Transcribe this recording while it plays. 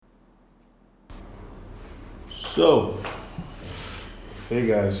So, hey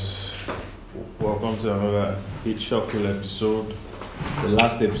guys, welcome to another Hit Shuffle episode, the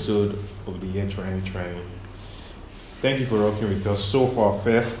last episode of the year 2020. Thank you for rocking with us so far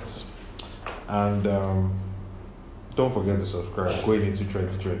first, and don't forget to subscribe going into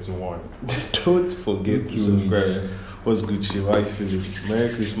 2021. Don't forget to subscribe. What's good, shit? How you feeling?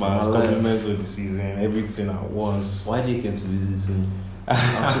 Merry Christmas, compliments of the season, everything at once. Why do you came to visit me? I'm so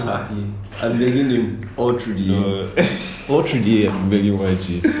happy. I'm begging him all through the year. All through the year, I'm begging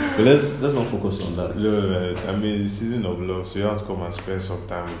YG. But let's not focus on that. No, I mean, it's season of love, so you have to come and spend some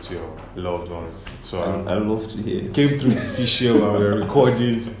time with your loved ones. So I love to hear it. Came through to see show and we're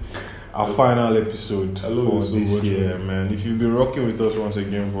recording our final episode for this year, man. If you've been rocking with us once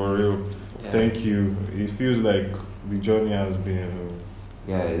again, for real, thank you. It feels like the journey has been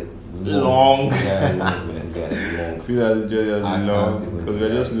long. Long. I feel like the journey has been long because we're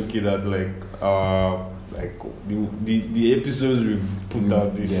just looking at the episodes we've put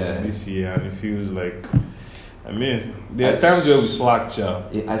out this year, and it feels like, I mean, there are times where we slacked,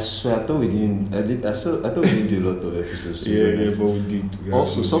 I swear, I thought we didn't. I thought we didn't do a lot of episodes. But we did.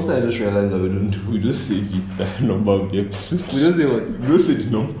 Also, sometimes I just realize that we don't say the number of the episode. We don't say what? We don't say the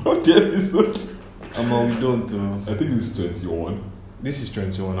number of the episode. We don't. I think it's 21. This is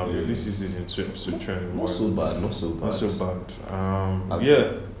 21. Yeah. This is season 2, episode 21. Not so bad.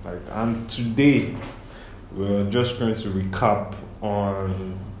 And today we're just going to recap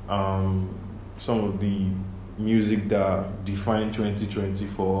on some of the music that defined 2020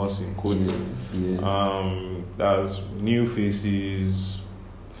 for us in quotes. That's new faces,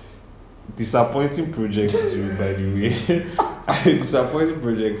 disappointing projects too, by the way. Disappointing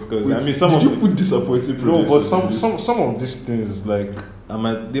projects because some did of you put disappointing projects? No, but some of these things they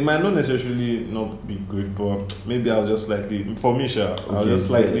might not necessarily not be good, but maybe I'll just slightly, for me, I'll just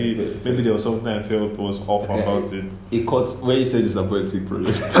slightly, maybe there was something I felt was off about it. It caught when you said disappointing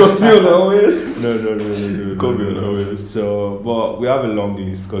projects. Caught me unawares. No. Caught me unawares. So, but we have a long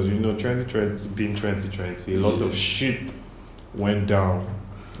list because 2020 being 2020, a lot of shit went down.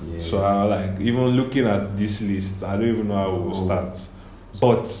 Yeah. So even looking at this list, I don't even know how we'll start.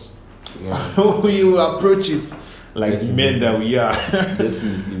 But we will approach it like the men that we are.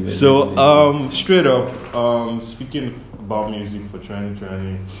 Definitely. So straight up, speaking about music for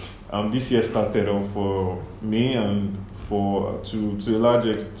 2020, this year started off for me and for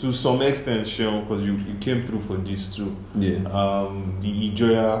to some extent, Sean, because you came through for this too. Yeah. The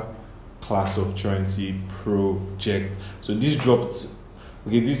Ijoya Class of 20 project. So this dropped.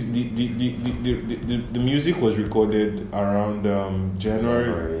 Okay, the music was recorded around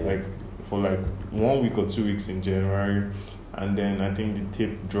January, for 1 week or 2 weeks in January, and then I think the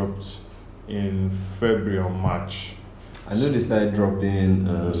tape dropped in February or March. I know they started dropping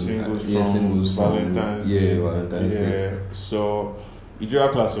singles from Valentine's Day. Day. So Ijoya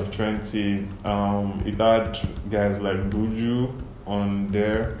Class of 20, it had guys like Buju on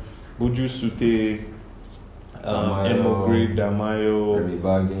there, Buju Sute, Emogre, Damayo, Remy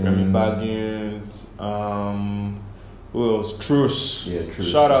Baggins, who else? Truce.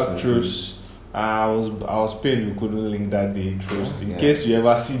 Shout out Truce. I was pained we couldn't link that day, Truce. In case you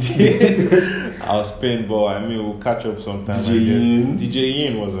ever see this, I was pained, but we'll catch up sometime. DJ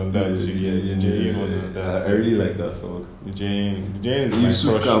Yin was on that too. DJ Yin was on that. I really like that song. DJ Yin is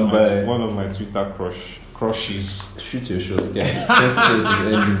my crush. One of my Twitter crushes. Shoot your shots, guys. 2020 is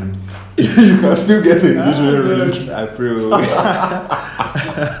ending. You can still get it. I pray.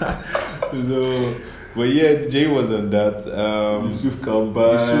 But DJ was on that. Yusuf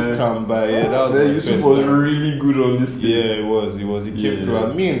Kamba. That was Yusuf was really good on this thing. Yeah, it was. He came through.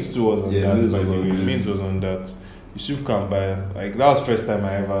 And Means too was on that. By the way, Means was on that. Yusuf Kamba. That was the first time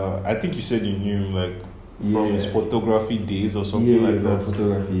I think you said you knew him from his photography days or something like that.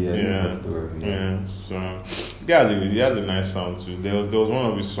 Photography. So he has a nice sound too. There was one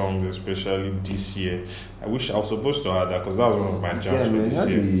of his songs, especially this year. I wish I was supposed to add that because that was one of my jams for this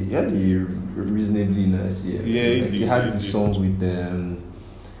year. He had a reasonably nice year. Yeah, he had the songs with Lekon.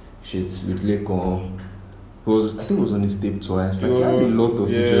 I think it was on his tape twice. He had a lot of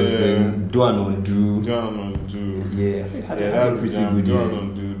features. Then Do and Undo. Yeah, that's pretty good. Do and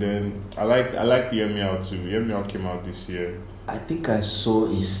Undo. Then I like Hear Me Out too. Hear Me Out came out this year. I think I saw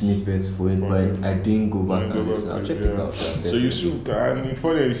a snippet for it, but I didn't go back and listen. I'll check it out. So Yusuf,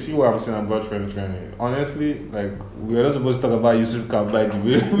 before you see what I'm saying about 2020, honestly, we're not supposed to talk about Yusuf Kamba the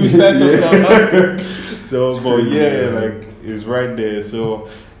way we started talking about it. So, but it's right there. So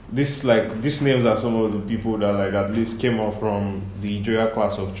these names are some of the people that at least came out from the Ijoya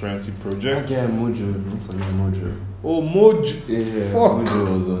Class of 20 project. Yeah, Mojo. Don't forget Mojo. Oh, Mojo. Yeah, fuck.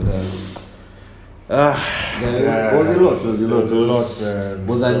 Mojo was on that. It was a lot. Man. It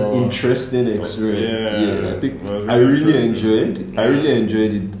was an interesting experience. Yeah, I think it was I really really interesting.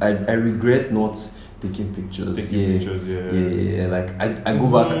 enjoyed it. I regret not taking pictures. Pictures, yeah. Like I go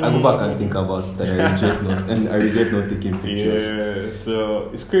back and think about it, and I regret not taking pictures. Yeah, so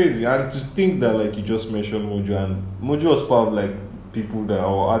it's crazy, and to think that like you just mentioned Mojo, and Mojo was part of like people that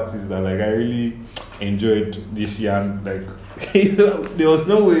or artists that like I really enjoyed this year, and like there was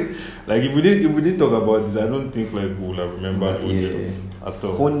no way like if we didn't talk about this, I don't think like we would have remembered Mojo at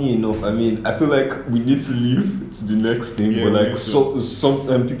all. Funny enough, I mean, I feel like we need to leave to the next thing, but like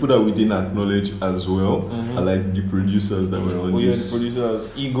some people that we didn't acknowledge as well are like the producers that were on this. The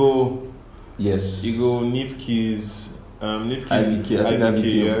producers, Ego, Ego, Nifkeys, IBK,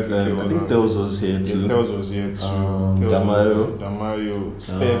 I think Tells was here too. Yeah, Tells was here too. Damayo,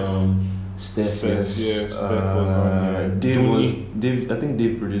 Steph, Steph was on Dave. I think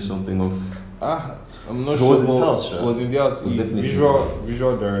Dave produced something of. I'm not he sure. Was in the house, right? Was in the house. Was definitely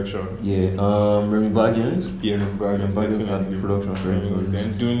visual direction. Yeah. Remy Baggins. Yeah, Remy Baggins had the production credits on this.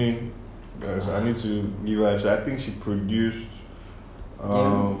 And Dooney. So I need to give her a shout. I think she produced.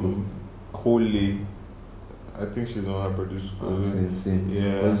 Holy. I think she's the one that produced. Same.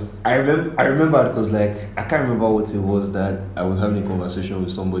 Yeah. I remember because like I can't remember what it was that I was having a conversation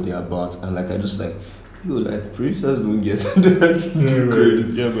with somebody about, and like I just like. Like producers don't get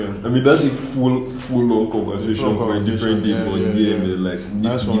credit. Yeah, man. I mean that's a full-on conversation for a different day, but man, like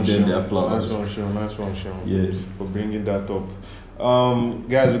need to give them their flowers. Nice one, Sean. Yeah, for bringing that up.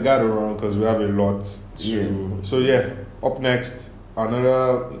 Guys, we got around because we have a lot to. Yeah. So up next,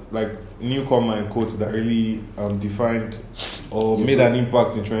 another like newcomer in quotes that really defined or made an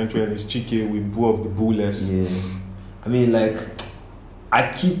impact in 2020 is Chike with Boo of the Boolless. Yeah, I mean like. I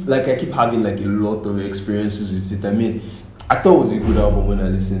keep having like a lot of experiences with it. I mean, I thought it was a good album when I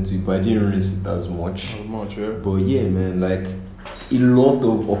listened to it, but I didn't release it as much. Yeah. But yeah, man, like a lot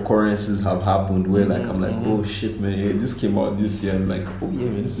of occurrences have happened where like I'm like, oh shit, man, this came out this year. I'm like, oh yeah,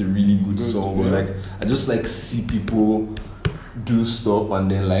 man, this is a really good song. Yeah. But like, I just like see people do stuff, and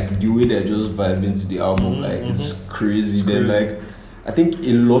then like the way they're just vibing to the album, like it's crazy. Then like. I think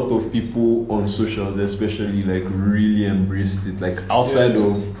a lot of people on socials especially like really embraced it, like outside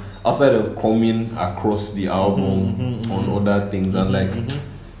of coming across the album on other things, and like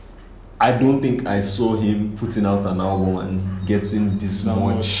I don't think I saw him putting out an album and getting this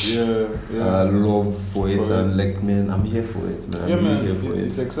much love for it, and like man, I'm here for it, man. I'm really here for it.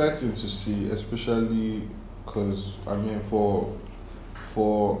 It's exciting to see, especially because I mean for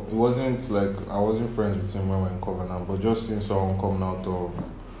it wasn't like I wasn't friends with him when we were in Covenant, but just seeing someone coming out of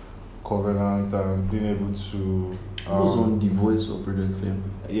Covenant and being able to it was on The Voice or Project Fame.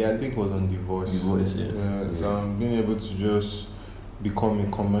 Yeah, I think it was on The Voice. The Voice, yeah. So being able to just become a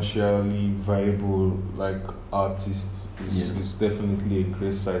commercially viable like artist is definitely a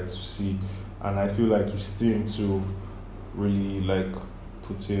great sight to see, and I feel like his team to really like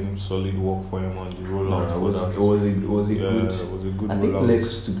put in solid work for him on the rollout. It was a good rollout. I think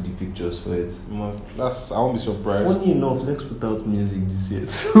Lex took the pictures for it. I won't be surprised. Funny enough, Lex put out music this year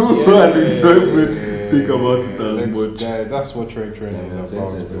too. Think about it as much. That's what Trend is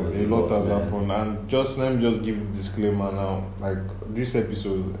about. A lot has happened, and let me just give the disclaimer now. Like this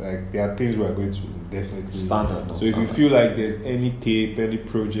episode, like there are things we are going to definitely standard. So if you feel like there's any tape, any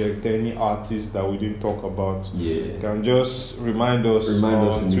project, any artist that we didn't talk about, you can just remind us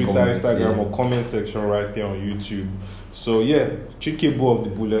on Twitter, Instagram, or comment section right there on YouTube. So Chike Boo of the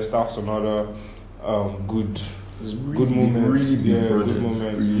Boolless, that's another good moment. Really big project. Good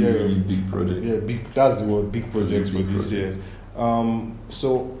moment. Really big project. Yeah, big. That's the word. Big projects for this year.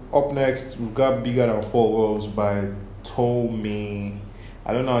 So up next we've got Bigger Than Four Worlds by Tome.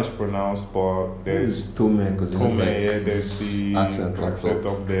 I don't know how it's pronounced, but there's Tome because there's the accent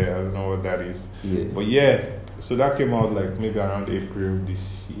up there. I don't know what that is. Yeah. But so that came out like maybe around April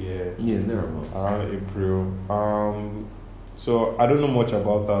this year. Yeah, thereabouts. Around April. So I don't know much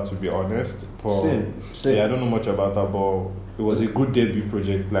about that, to be honest. But Same. I don't know much about that, but it was a good debut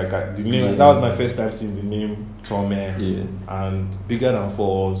project. Like the name, that was my first time seeing the name Tome. Yeah. And Bigger Than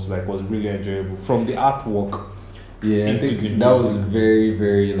Four was really enjoyable from the artwork. Yeah, I think that was very,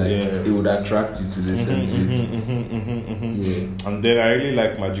 very like it would attract you to listen to it. Yeah. And then I really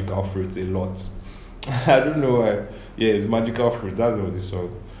like Magical Fruit a lot. I don't know why. Yeah, it's Magical Fruit. That's what the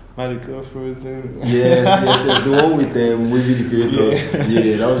song. Magical Fruit. Yes. The one with Wavy the Creator.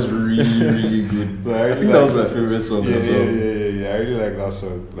 Yeah, that was really, really good. So I think that was my favorite song as well. Yeah. I really like that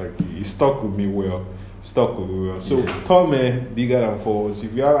song. Like it stuck with me well. So Tome, Bigger Than Four.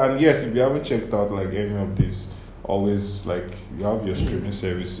 If you haven't checked out like any of these always like you have your streaming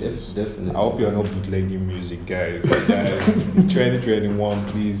services. Definitely. I hope you're not bootlegging music, guys. Guys, in 2021,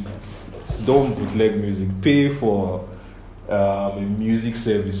 please don't bootleg music. Pay for a music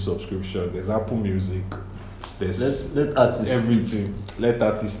service subscription. There's Apple Music. There's Let artists everything. Let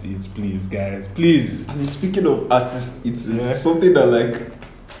artists eat, please, guys. Please. I mean, speaking of artists, it's something that like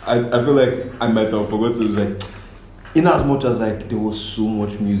I feel like I might have forgotten. It was like, in as much as like there was so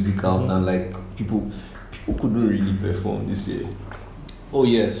much music out and like people couldn't really perform this year. Oh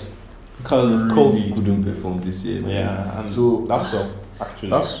yes, because of Really COVID. couldn't perform this year. Man. Yeah, and So that sucked actually.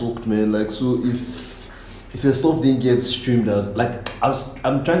 that sucked, man. Like, so if your stuff didn't get streamed as like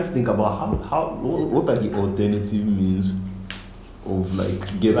I'm trying to think about what are the alternative means of like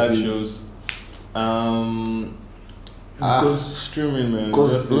getting live shows. Because streaming, man.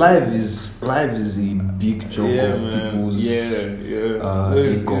 because live is a big chunk of people's income.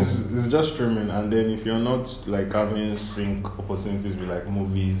 It's just streaming, and then if you're not like having sync opportunities with like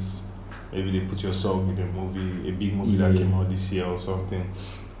movies, maybe they put your song in a movie, a big movie that came out this year or something.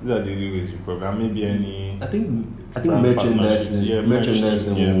 These are the only ways you probably maybe any. I think brand merchandising, partnerships.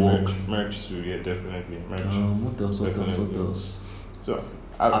 merchandising will work. Merch too, yeah, definitely merch. What else? Definitely. So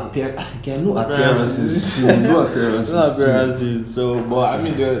No appearances. No appearances. No appearances. So, but I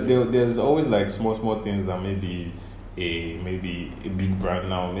mean, there's always like small things that maybe a big brand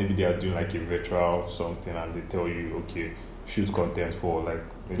now, maybe they are doing like a virtual something, and they tell you, okay, shoot content for like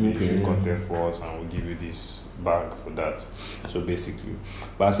maybe shoot content for us, and we'll give you this bag for that. So basically,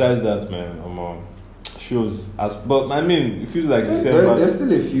 but besides that, man, shows but I mean, it feels like December. There's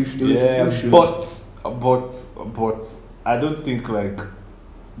still a few. Shows. But I don't think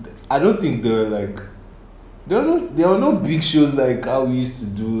there are no big shows like how we used to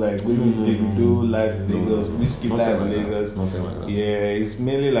do, like when we do live in Lagos, Whiskey live in Lagos. Nothing like that. Yeah, it's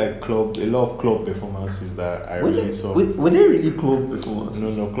mainly like a lot of club performances that I really saw. Were they really club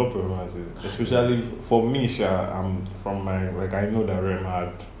performances? No, club performances. Especially for me, I'm from my I know that Rem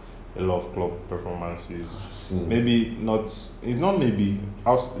had a lot of club performances. Maybe not. It's not maybe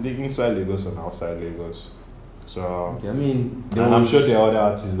inside Lagos and outside Lagos. So okay, I mean, I'm sure there are other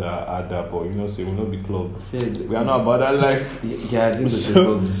artists that are that, but say we will not be club. We are not about that life. Yeah, I didn't go to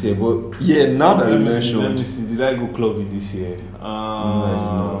club this year, but yeah, now that you mentioned, let me see. Did I go clubbing this year? No, I did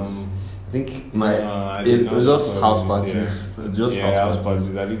not. I think it was just house parties. House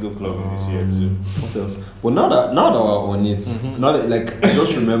parties. I did go clubbing this year too. What else? But now that we're on it, now that I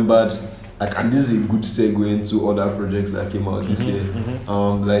just remembered, and this is a good segue into other projects that came out this year.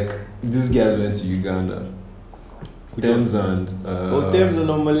 These guys went to Uganda. Thames and Thames and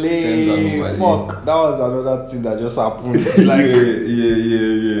Omale. Fuck, that was another thing that just happened. It's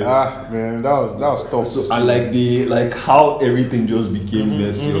yeah. Ah man, that was tough. So and how everything just became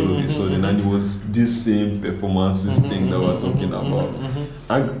messy all of a sudden, and it was this same performances thing that we're talking about.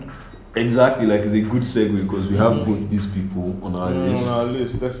 And exactly, it's a good segue because we have both these people on our list. On our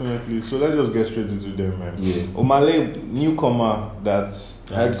list, definitely. So let's just get straight into them, man. Yeah. Omale, newcomer that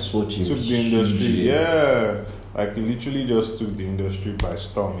had such took the industry. Yeah. He literally just took the industry by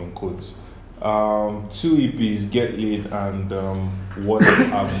storm in quotes. 2 EPs, Get Laid and What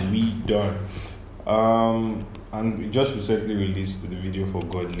Have We Done? And we just recently released the video for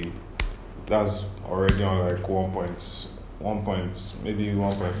Godly. That's already on 1.5 million.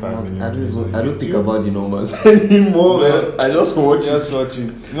 I don't think about the numbers anymore, man. I just watch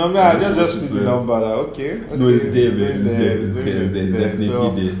it. No, man, I just see the number. Okay. No, it's there, man. It's definitely there.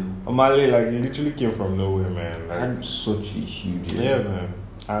 Omale, he literally came from nowhere, man. And such a huge. Yeah, man.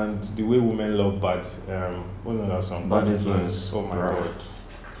 And the way women love Bad, what was that song? Bad Influence. Oh my god.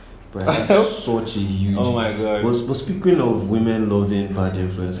 Bro, such a huge. Oh my god. But speaking of women loving Bad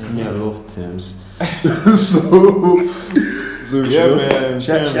Influence, me, I love Thames. So yeah, man.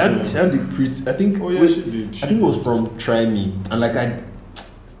 She had the pretty. I think. Oh yeah, she did. I think it was from Try Me, and I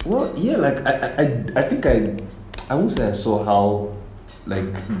think I won't say I saw how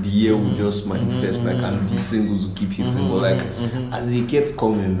the year would just manifest and these singles would keep hitting, but as they kept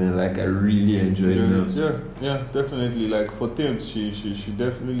coming, man, I really enjoyed them. Yeah, definitely. For Thames, she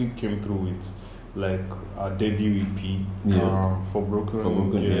definitely came through with a debut EP for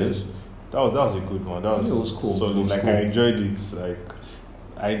Broken Years. That was a good one. That was cool. Solid. I enjoyed it.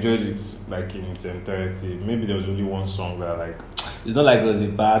 I enjoyed it in its entirety. Maybe there was only one song where it's not it was a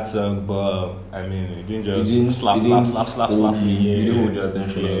bad song, but I mean it didn't just slap me. You didn't hold your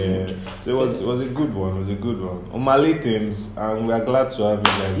attention as much. So it was a good one. Omale Thames, and we are glad to have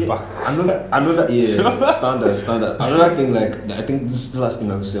you back. Another standard. Another thing I think this is the last thing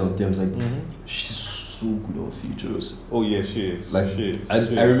I would say on Thames. She's so good on features. Oh yeah, she is. Like she is.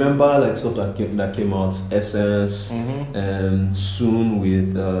 I remember like stuff that came out. Essence, soon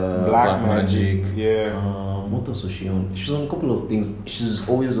with Black Magic. Yeah. What else was she on? She's on a couple of things. She's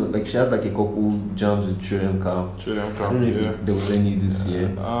always like she has like a couple jams with Trillium Camp. I don't know if there was any this year.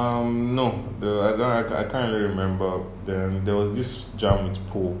 No, I can't really remember. Then there was this jam with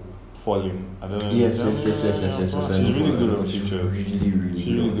Paul. Falling. I don't know. Yes. She's really good on features.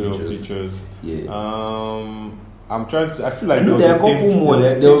 Really good on features. Yeah. I'm trying to. I feel like there are a couple more.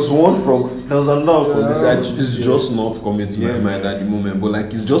 There was another from this. It's just not coming to my mind at the moment. But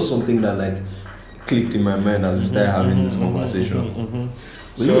like, it's just something that like clicked in my mind as we started having this conversation.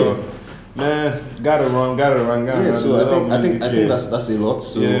 So, man, gotta run. Yeah. So I think that's a lot.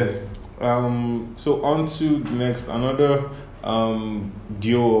 So yeah. So on to next another.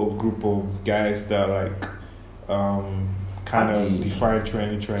 Duo group of guys that like kind of define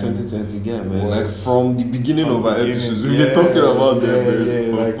 2020 again, man. Like from the beginning of our episodes, we've been talking about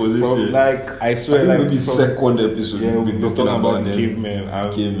them. Like I swear, like maybe second episode, we've been talking about them.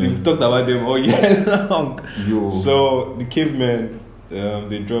 Cavemen. We've talked about them all year long. Yo. So the Cavemen,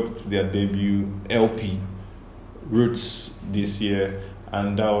 they dropped their debut LP, Roots, this year,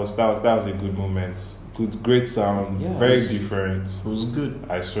 and that was a good moment. Great sound, very different. It was good.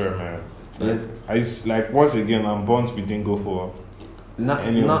 I swear, man. Like once again, I'm burnt we didn't go for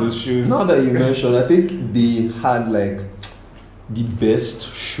any of those shows. Now that you mentioned, I think they had like the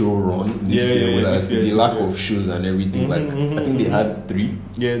best show run this year with the lack of shows and everything. I think they had 3.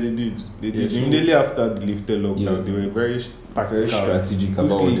 Yeah, they did. Immediately after the lifted lockdown, they were very strategic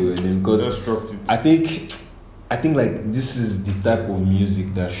about what they were doing because I think like this is the type of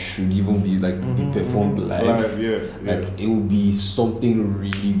music that should even be like be performed live. Like it would be something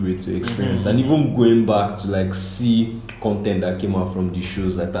really great to experience. And even going back to like see content that came out from the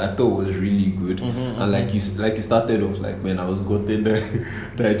shows that I thought was really good. And like you started off like, man, I was gutted that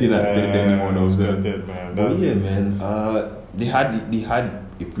I didn't attend anyone of them. But yeah, man, they had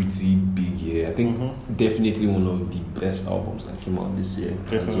a pretty big year. I think definitely one of the best albums that came out this year.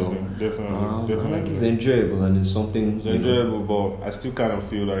 Definitely. Like it's enjoyable and it's something. It's enjoyable, but I still kind of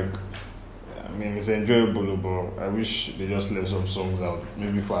feel like, I mean, it's enjoyable, but I wish they just left some songs out,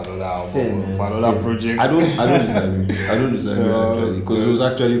 maybe for another album, for another project. I don't disagree actually, because it was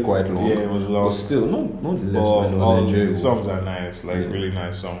actually quite long. Yeah, it was long. But still, not the less, man, it was enjoyable. The songs are nice, like really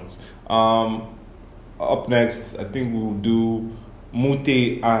nice songs. Up next, I think we'll do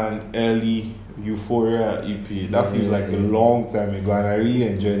Mute and Early Euphoria EP. That feels like a long time ago, and I really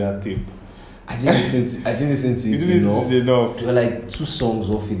enjoyed that tape. I didn't listen to it enough. There were like 2 songs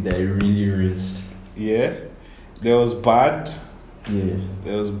off it that I really rinsed. Yeah, there was Bad. Yeah,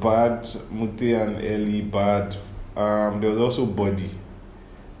 there was Bad. Mute and Early, Bad. There was also Body.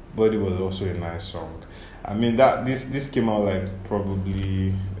 Body was also a nice song. I mean that this came out like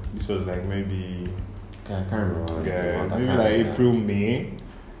probably this was like maybe. I can't remember. Yeah, maybe like April, May.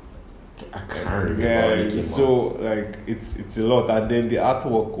 I can't remember. Yeah, so like it's a lot, and then the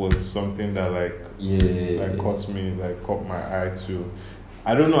artwork was something that caught my eye too.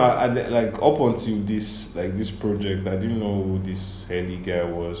 I don't know. I like up until this project, I didn't know who this Haley guy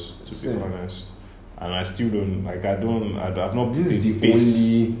was, to be honest, and I still don't like. I've not put a face.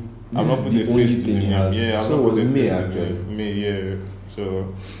 I've not put a face to the name. Yeah, so it was May actually. May, yeah.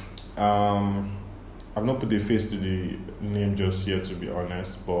 So I've not put a face to the name just yet, to be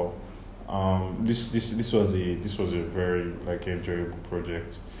honest, but this was a very like enjoyable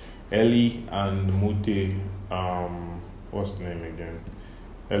project. Ellie and Mute, what's the name again?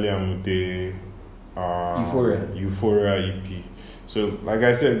 Ellie and Mute, Euphoria EP. So like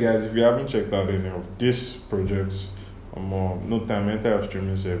I said, guys, if you haven't checked out any of these projects, no time, enter our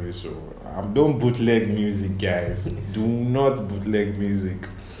streaming service. So don't bootleg music, guys. Do not bootleg music.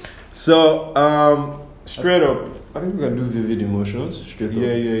 So straight up, I think we can do Vivid Emotions straight up.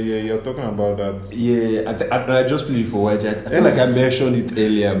 Yeah. You're talking about that. Yeah, I just played it for YG. I feel like I mentioned it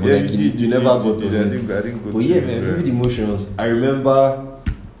earlier, but like you never got to it. I think but yeah, man, Vivid Emotions. I remember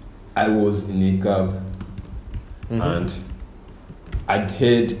I was in a cab and I'd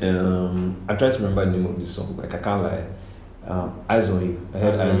heard. I tried to remember the name of this song. Like I can't lie. Eyes on You. I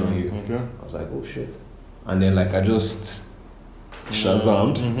heard Eyes on You. Okay. I was like, oh shit. And then like I just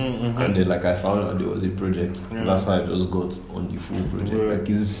Shazammed, and then like I found out there was a project. That's how I just got on the full project. Like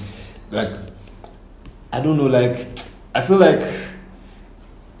it's like I don't know, like I feel like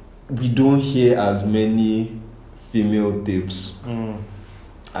we don't hear as many female tapes.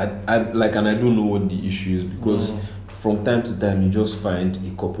 I like, and I don't know what the issue is because from time to time you just find a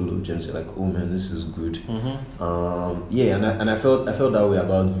couple of gems. You're like, oh man, this is good. Yeah, and I felt that way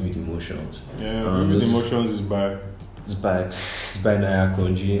about Vivid Emotions. Yeah, Vivid Emotions is by Naya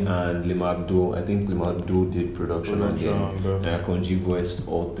Konji and Lima Abdul. I think Lima Abdul did production and then Naya Konji voiced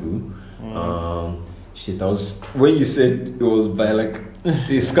all through. Shit, I was when you said it was by like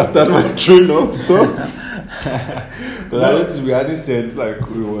they scattered my train of thoughts. Because we hadn't said like it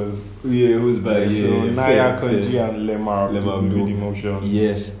was. Yeah, it was by so Naya Konji and Lema Abdul with Emotions.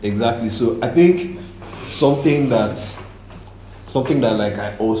 Yes, exactly. So I think something that like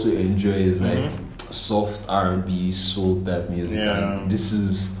I also enjoy is like soft R&B, soul type music. Yeah. And this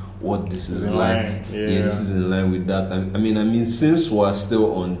is what this is like. Yeah, this is in line with that. I mean, since we're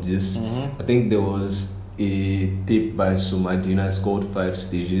still on this, I think there was a tape by Somadina. It's called 5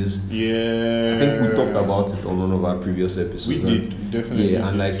 Stages. Yeah, I think we talked about it on one of our previous episodes. We did, definitely. Yeah,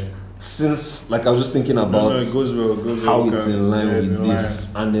 and like since like I was just thinking about it goes well, how it's in line with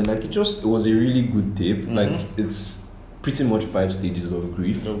this, and then like it was a really good tape. Like it's pretty much 5 stages of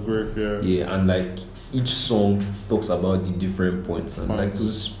grief. Yeah, and like each song talks about the different points, and like it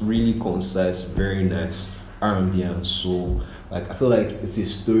was really concise, very nice R&B and soul. Like I feel like it's a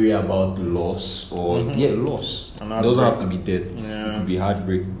story about loss or loss. It doesn't have to be death. It could be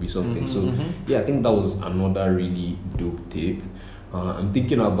heartbreak, it could be something. So yeah, I think that was another really dope tape. I'm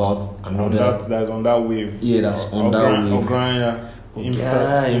thinking about another that's on that wave. Yeah, that's on that wave. Ogranya,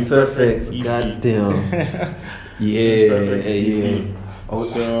 Imperfect. Goddamn. Yeah. Oh,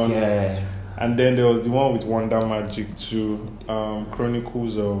 so, yeah. And then there was the one with Wonder Magic too,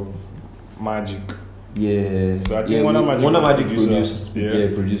 Chronicles of Magic. Yeah. So I think Wonder Magic produced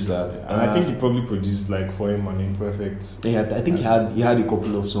that. And I think he probably produced like For Him and Imperfect. Yeah, I think he had a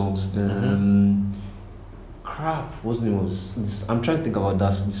couple of songs. Crap, what's the name of this? I'm trying to think about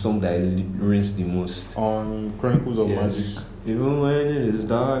the song that I rinsed the most. On Chronicles of Magic. Even when it is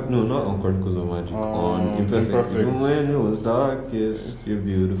dark. No, not on Chronicles of Magic. On Imperfect. Even when it was dark, yes, you're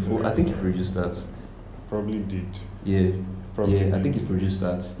beautiful. I think he produced that. Probably did. Yeah. I think he produced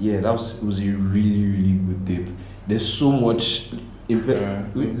that. Yeah, it was a really, really good tape. There's so much. Is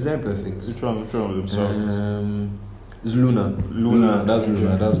that Imperfect? Which one of them songs? It's Luna. That's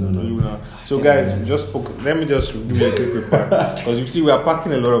Luna. So guys, let me just give you a quick recap, because you see we are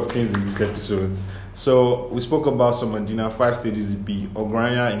packing a lot of things in this episode. So we spoke about Somadina 5 Stages EP,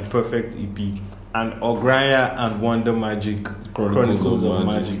 Ogranya Imperfect EP, and Ogranya and Wonder Magic Chronicles of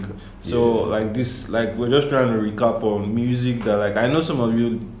Magic. So like this, like we're just trying to recap on music that like I know some of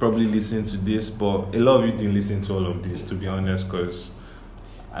you probably listen to this, but a lot of you didn't listen to all of this, to be honest, because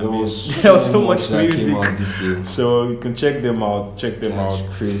there was so much music, so you can check them out. That's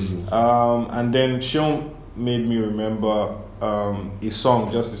crazy. And then Sean made me remember a song.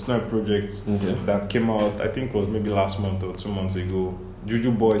 It's not a project that came out. I think it was maybe last month or 2 months ago.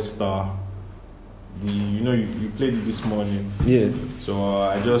 Juju Boy Star. You played it this morning. Yeah. So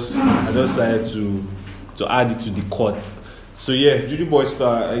I just decided to add it to the court. So yeah, Juju Boy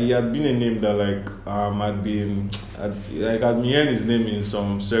Star, he had been a name that I'd been hearing his name in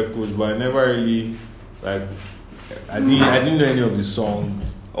some circles, but I never really I didn't know any of his songs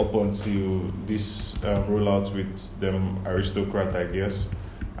up until this rollout with them Aristocrat, I guess.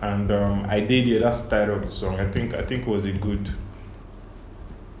 And I did. Yeah, that's the title of the song. I think it was a good.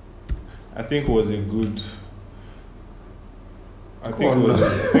 I think it was a good one.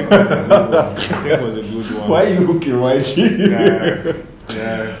 Why are you looking YG?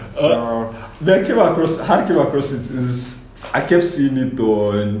 Yeah. So how I came across it is I kept seeing it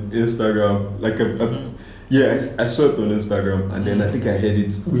on Instagram. I saw it on Instagram, and then I think we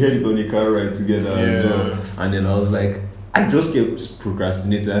heard it on the car ride together as well. And then I was like, I just kept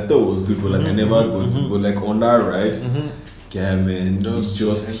procrastinating. I thought it was good, but I never got it. But on that ride, yeah man, it just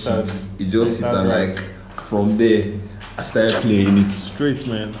hit, and like from there I started playing it straight,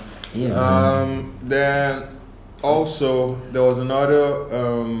 man. Yeah. Then also there was another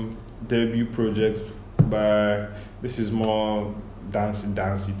debut project by, this is more dancey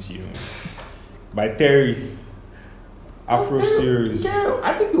tune, by Terry, Afro Series.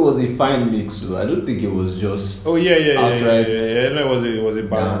 I think it was a fine mix though. I don't think it was just outright. No, it was a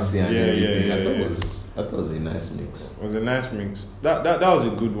balance. I thought it was a nice mix. It was a nice mix. That was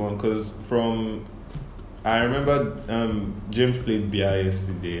a good one, because I remember James played BI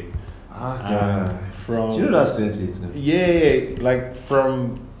yesterday. Do you know that's 2018? Yeah, like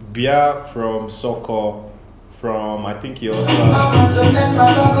from Bia, from Soccer, from I think he also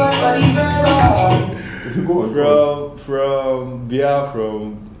from Bia,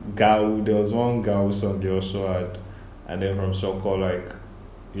 from Gao. There was one Gao song they also had, and then from Soccer,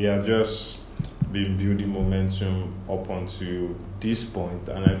 been building momentum up onto this point,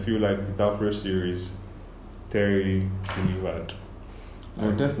 and I feel like with Afro series, Terry delivered.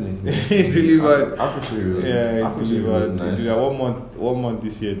 Oh, definitely. He delivered. Afro series. Yeah, he Afro series was delivered. nice. One month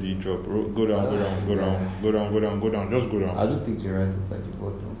this year did he drop? Go down, go down, just go I down. don't think you're right at the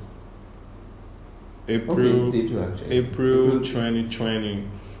bottom. April, Okay, they do actually. April 2020.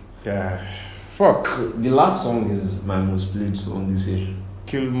 Yeah, fuck. So the last song is my most played song this year.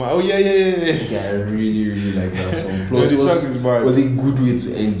 Killed my. Oh yeah. Yeah, I really like that song. Plus, the it song is bad. was a good way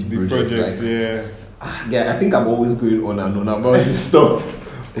to end the The project. project, Like, yeah. yeah, I think I'm always going on and on about this stuff.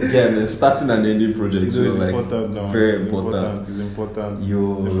 Yeah, man, starting and ending projects It's was like important now. very important. It's important.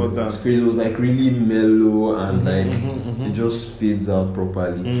 Yo, Important. it's crazy. It was like really mellow and Mhm, like it just fades out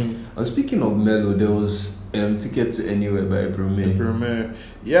properly. Mm. And speaking of mellow, there was Ticket to Anywhere by April May. Premier.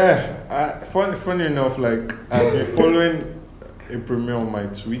 Yeah, funny enough, like I've been following April May on my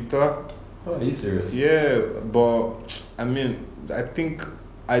Twitter. Oh, are you serious? Yeah, but I mean, I think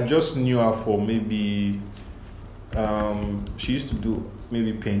I just knew her for maybe. She used to do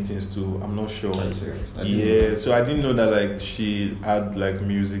maybe paintings too. I'm not sure. Are you serious? I didn't know. Yeah, so I didn't know that like she had like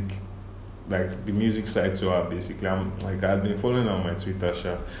music, like the music side to her basically. I'm like I'd been following her on my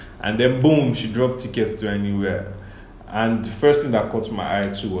Twitter, and then boom, she dropped Tickets to Anywhere, and the first thing that caught my eye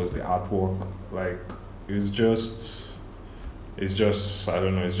too was the artwork. Like it's just I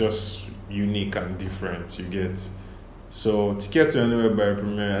don't know, it's just unique and different. You get. So Tickets to Anywhere by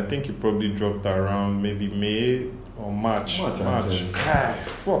Premier, I think it probably dropped around maybe May or March. March. Ah,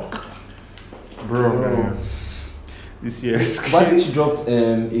 fuck. Bro, man. This year is But I think she dropped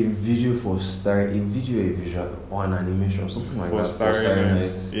a video for a visual, or an animation, something like for that. Starry Night.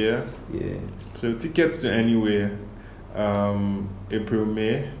 Night. Yeah. Yeah. So Tickets to Anywhere, April,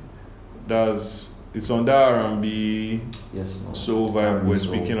 May. It's on that R&B Yes. No. soul vibe R&B we're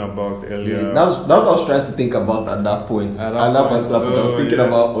soul. speaking about earlier. Yeah, that's what I was trying to think about at that point. At At that that point, particular point, I was thinking yeah.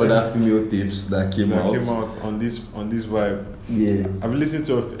 about other female tapes that came that out. came out on this vibe. Yeah. I've listened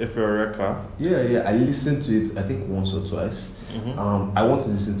to Efereka. Yeah. I listened to it, I think once or twice. Mm-hmm. I want to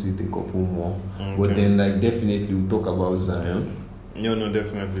listen to it a couple more. But Okay. then, like, definitely we'll talk about Zion. No,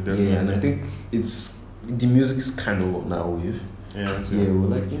 definitely. Yeah, and I think the music is kind of on that wave. Yeah, too. Yeah, we're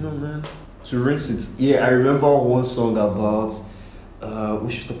like, man, to rinse it. Yeah, I remember one song about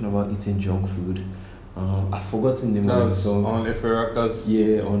we should talking about eating junk food. I've forgotten the name of the That's song. on Efereka's.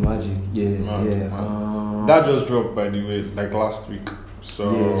 Yeah, on Magic. Yeah. Man. That just dropped, by the way, like last week.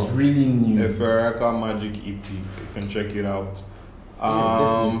 So yeah, it's really new. Efereka Magic EP, you can check it out.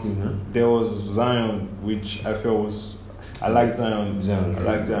 Yeah, definitely, man. There was Zion, which I felt was. I liked Zion. Zion. I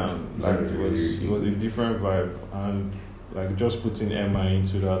liked Zion. Like Zion it really was a different vibe, and like just putting Emma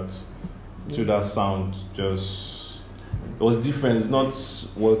into that sound just it was different. It's not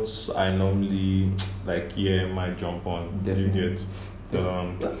what I normally like hear my jump on. Definitely. You get.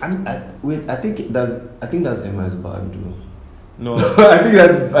 I think that's Emma's bad though. No,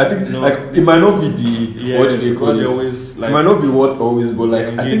 I think No. like it might not be the what do they call what they it? always It like. might not be what always, but like I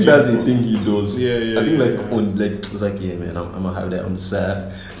think Engaging that's the for- thing he does. Yeah, I think like yeah. on like it's like man, I'm gonna have that on the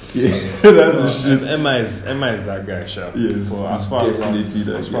side. Yeah, that's the shit. Emma is that guy, sharp. Yes, For it's as far as definitely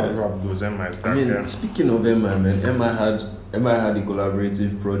that as far as guy. rap goes, Emma is that I mean, guy. speaking of Emma, man, Emma had a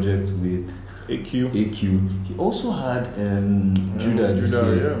collaborative project with AQ. AQ. He also had Judah this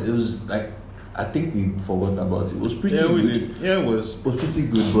Judah, year. yeah. It was like I think we forgot about it. It was pretty Yeah, good. we did. Yeah, it was. It was pretty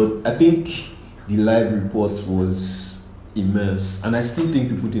good, but I think the live report was immense, and I still think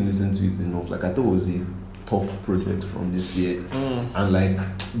people didn't listen to it enough. Like I thought it was a top project from this year, and like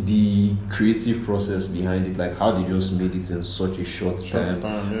the creative process behind it, like how they just made it in such a short time,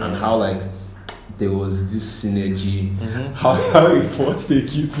 yeah. and how like there was this synergy, Mhm. how it forced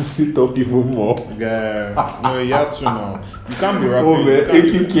AQ to sit up even more. Yeah. No, you have to now. You can't be rapping. Oh man, you can't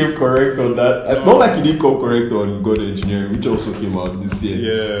be- AQ came correct on that. No. Not like he didn't come correct on God Engineering, which also came out this year.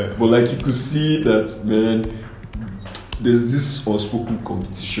 Yeah. But like you could see that, man, there's this unspoken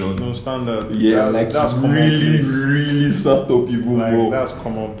competition. No standard. Yeah, that's like really, commonplace. really sat up even Like more. that's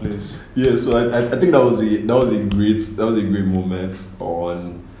commonplace. Yeah, so I think that was a great moment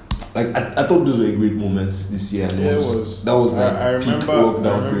on. Like I thought those were great moments this year. And Yeah, that was like I peak remember.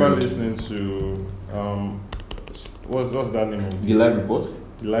 lockdown I remember period. listening to what's that name of The live report.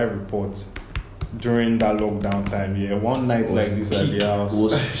 the live report during that lockdown time. Yeah, one night was like this at peak- the house.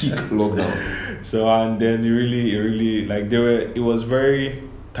 was peak lockdown. So and then it really like it was very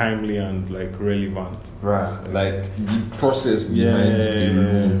timely and like relevant. Right. Like the process Yeah, behind the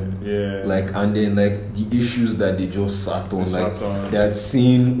room. yeah. Like and then like the issues that they just sat on. They Like sat on. they had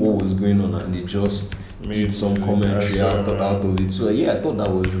seen what was going on and they just did some commentary out of it. So yeah, I thought that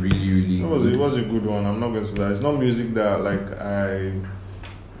was really good. It was a good one. I'm not going to lie. It's not music that like I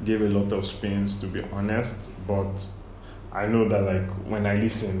gave a lot of spins, to be honest, but I know that like when I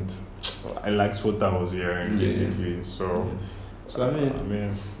listened, I liked what I was hearing basically. So I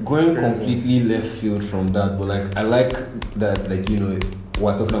mean, going completely left field from that, but like I like that, like, you know,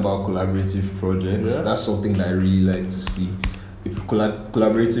 we're talking about collaborative projects. Yeah. That's something that I really like to see. If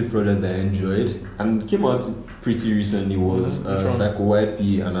collaborative project that I enjoyed and came out pretty recently was Psycho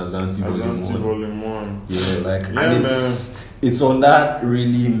YP and Azanti Volume 1. Yeah, like and it's on that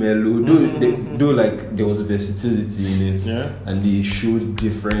really mellow. Though like there was versatility in it, and they showed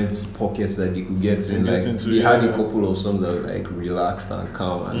different pockets that they could get in. Like they had a couple of songs that were like relaxed and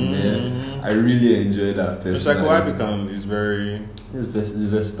calm, and I really enjoyed that. Psycho YP is very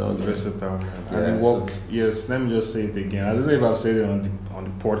versatile. And it worked. Yes, let me just say it again. I don't know if I've said it on the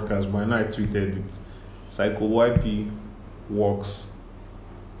podcast, but I know I tweeted it. Psycho YP works.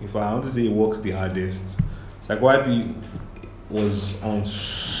 If I want to say it works the hardest, Psycho YP was on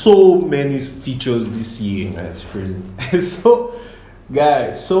so many features this year. That's crazy. So,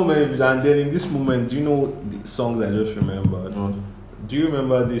 guys, so many. And then in this moment, do you know the songs I just remembered? Do you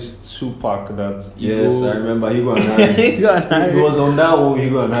remember this Tupac that? Yes, I remember. Higo and Harry. He was on that one.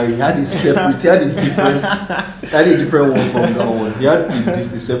 Higo and Harry. He had a separate. He had a different one from that one. He had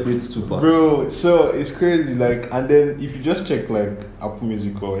a separate Tupac. Bro, so it's crazy. Like, and then if you just check like Apple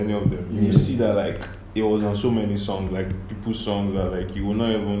Music or any of them, you will see that like it was on so many songs, like people's songs that like you will not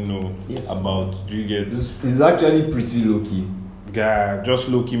even know about. Do you get? It's actually pretty low key. Guy, just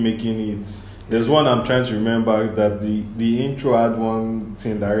low key making it. There's one I'm trying to remember that the intro had one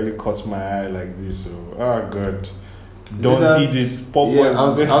thing that really caught my eye like this. So, oh god, don't did it. Pop I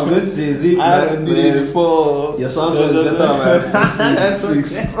was going to say, is it I done did it before. Your song was better than my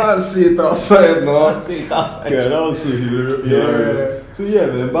C6. I see it outside now. Yeah, that was so hilarious. Yeah. So yeah,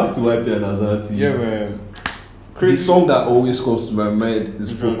 man, back to YP and Azanti. Yeah, man. The song that always comes to my mind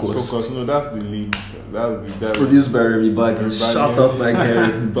is Focus. No, that's the lead. That's produced by Remy Baggins. Shout out my guy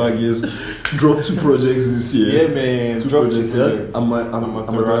Remy Baggins. Dropped 2 projects this year. Yeah, man. 2 projects.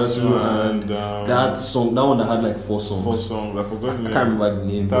 Amaterasu and that song. That one that had like 4 songs. 4 songs. I forgot the name. I can't remember the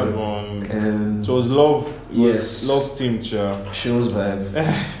name. That one. And so it was Love. Yes. Love Teamed. Shows vibe.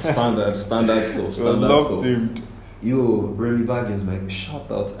 Standard stuff. Love Teamed. Yo, Remy Baggins, man,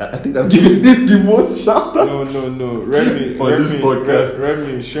 shout out. I think I've given him the most shout outs. No. Remy, this podcast.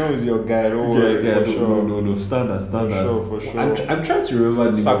 Remy, Sean is your guy. For sure. No. Standard. For sure. I'm trying to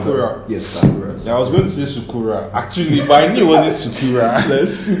remember the Sakura. Yes, Sakura. Yeah, I was going to say Sakura. Actually, but I knew it wasn't Sakura.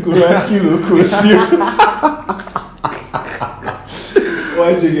 Let's Sakura Kilo Kosi.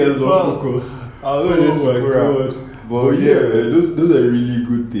 Why'd you guys not focus? I was going to say Sakura. But yeah, man, those are really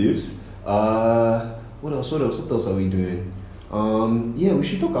good tips. What else are we doing? We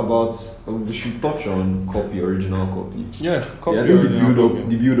should talk about. We should touch on original copy. Yeah, copy. I think the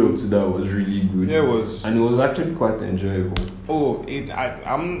build up to that was really good. Yeah, it was, and it was actually quite enjoyable.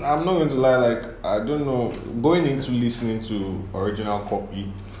 I'm not going to lie. Like, I don't know. Going into listening to original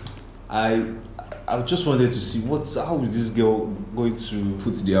copy, I just wanted to see how is this girl going to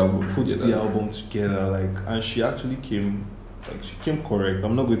put the album together. Like, and she actually came. Like, she came correct.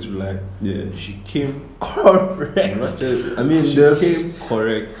 I'm not going to lie. Yeah. She came correct. I mean, she came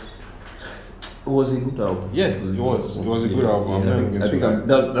correct. It was a good album. Yeah, it was. It was a good album. Yeah, I think I'm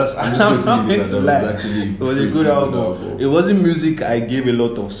just going to lie. It was a good album. It wasn't music I gave a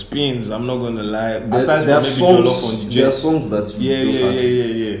lot of spins. I'm not going to lie. There are songs that you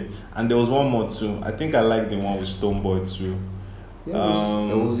Yeah. And there was one more too. I think I liked the one with Stonebwoy too. Yeah,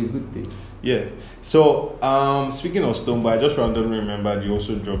 that was a good thing. Yeah. So, speaking of Stonebwoy, I just randomly remembered you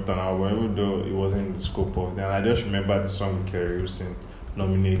also dropped an album, even though it wasn't in the scope of them. I just remembered the song with Kerry Houston,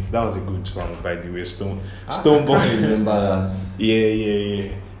 Nominates. That was a good song, by the way. Stonebwoy. I remember that.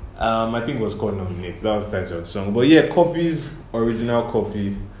 Yeah. I think it was called Nominates. That was the title of the song. But yeah, original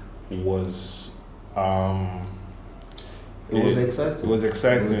copy was It was exciting. It was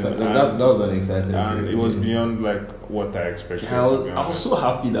exciting. That was an exciting. And it was beyond like what I expected. I was so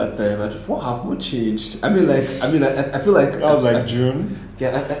happy that time. I just, what changed? I feel like that was like June.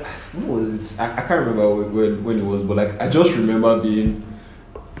 Yeah, what was it? I can't remember when it was, but like I just remember being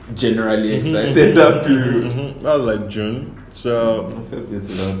generally excited that period. That was like June. So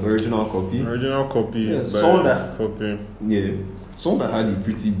original copy. Original copy. Yeah, song that copy. Yeah, song that had a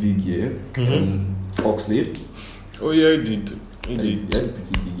pretty big year. Oxlade. Oh yeah, it did. It did. It had a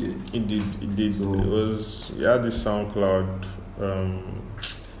pretty big year. It did. So, it was. We had this SoundCloud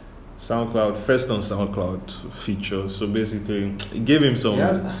SoundCloud, first on SoundCloud feature. So basically, it gave him some.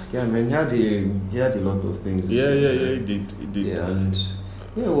 Man, he had a lot of things. He did. Yeah, and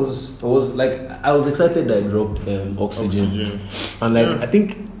it was like I was excited that he dropped Oxygen. And like I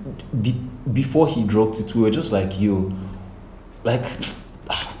think before he dropped it, we were just like, yo, like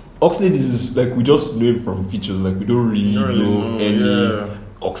Oxlade is like, we just know him from features, like we don't really know any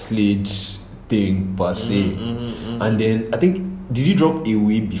Oxlade thing per se. And then I think, did he drop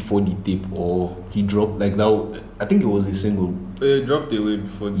Away before the tape, or he dropped like that? I think it was a single. He dropped Away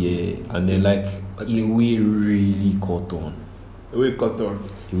before. And then like Away really caught on. Away caught on.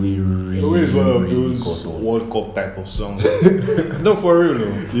 Away is one of those World Cup type of songs. No, for real, no.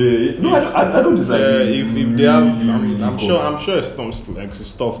 Yeah. No, I don't disagree. If they have, I'm sure it's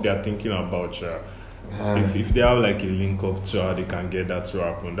stuff they are thinking about. If they have like a link up to how they can get that to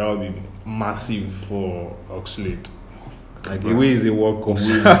happen, that would be massive for Oxlade. Like Away is a World Cup.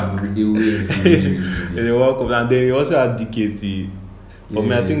 It's a World Cup, and then you also have DKT. For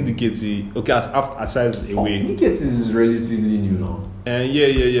me, I think DKT. Okay, aside Away, DKT is relatively new now.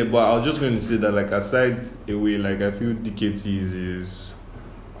 Yeah. But I was just going to say that, like, aside Away, like I feel DKT is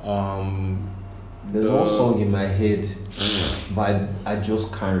There's one song in my head, but I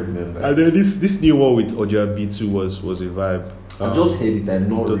just can't remember. And then this new one with Oja B2 was a vibe. I just heard it. I'm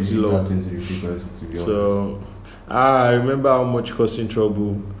not really Love. tapped into the frequency, to be honest. So I remember how much Causing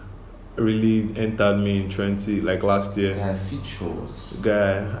Trouble really entered me in 20, like last year. Features.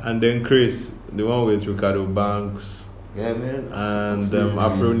 And then Chris, the one with Ricardo Banks. Yeah, man. And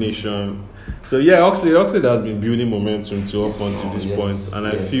Afro Nation. So yeah, Oxlade has been building momentum to up until this point, and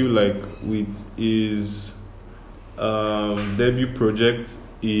I feel like with his debut project,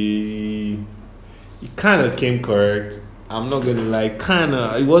 he kind of came correct. I'm not gonna lie,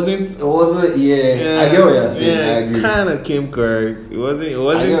 kinda. It wasn't. Yeah. I get what you're saying. Yeah, I agree. Kind of came correct. It wasn't. It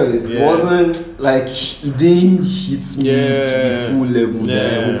wasn't like it didn't hit me to the full level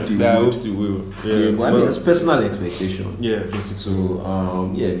that I hoped it would. Yeah, but I mean, it's personal expectation. Yeah, basically. So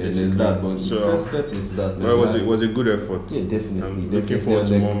man, there's that. But fair play to that. Well, it was a good effort. Yeah, definitely. I'm looking forward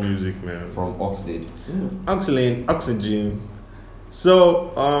to more music, man. From Oxlade. Excellent, Oxygen.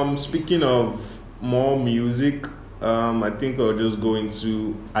 So, speaking of more music, I think I'll just go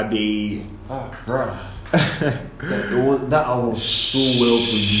into Ade. Bruh. That album was so well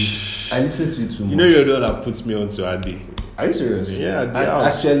produced. I listened to it too much. You know, you're the one that puts me onto Ade. Are you serious? Yeah, I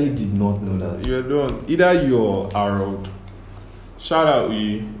actually did not know that. You're the one. Either you or Harold. Shout out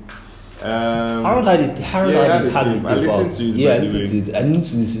you. Harold had it. I listened to it. Yeah, I listened to it. I need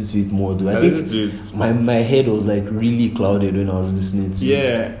to listen to it more, though. I think my head was like really clouded when I was listening to it.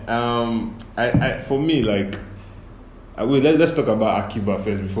 Yeah. I for me, like, let's talk about Akiba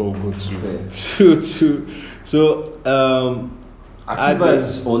first before we go to so Akiba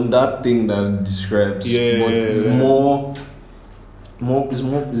is on that thing that describes, but it's it's a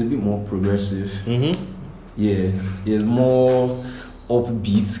bit more progressive. Yeah, it's more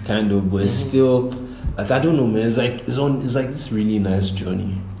upbeat kind of, but it's still like, I don't know, man. It's like this really nice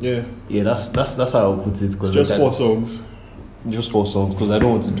journey. Yeah, that's how I'll put it. Cause just 4 songs. Just 4 songs, because I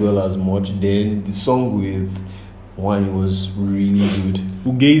don't want to dwell as much. Then the song with One was really good.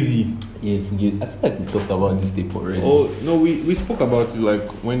 Fugazi. Yeah, Fugazi. I feel like we talked about this tape already. Oh no, we spoke about it like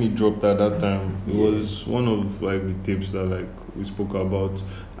when it dropped at that time. It was one of like the tapes that like we spoke about,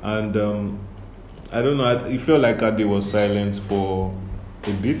 and I don't know. It felt like Ade was silent for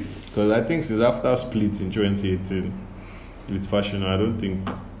a bit, because I think since after Split in 2018 with Fashion, I don't think.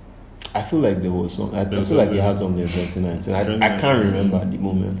 I feel like there was some. I feel like he had something in 2019. I can't remember at the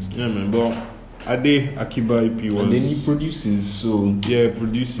moment. Yeah, man. But Ade Akiba EP was. And then he produces, so. Yeah,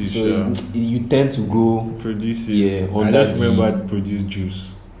 produces. So you tend to go. Produces. Yeah, I just remember I produced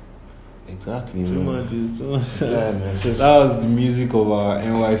Juice. Exactly. Too much juice. Yeah, man. So that was the music of our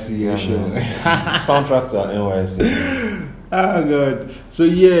NYC show. Soundtrack to our NYC. Oh god. So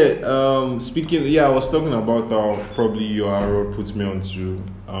speaking, I was talking about how probably your Harold puts me onto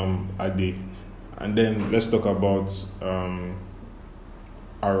Ade, and then let's talk about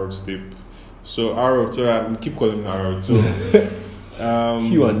Harold's tape. So Harold, we keep calling him Harold. So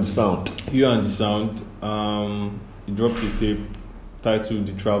Hue and the Sound. He dropped a tape titled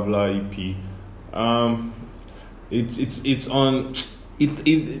The Traveler EP. It's on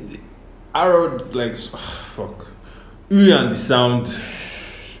it Harold, like, fuck. Hue and the Sound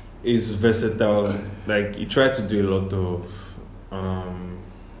is versatile. Like, he tried to do a lot of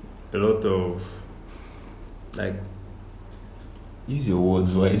like, use your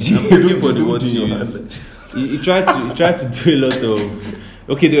words, right? I'm looking for the word to use. He tried to do a lot of.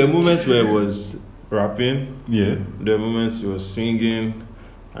 Okay, there were moments where it was rapping. Yeah. There were moments he was singing.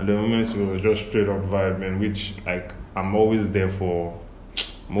 and the moments we were just straight up vibing, which like I'm always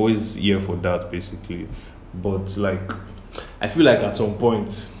here for that basically. But like I feel like at some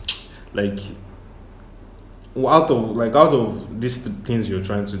point, like out of these things you're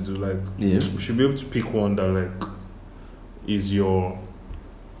trying to do, like Yeah. we should be able to pick one that like is your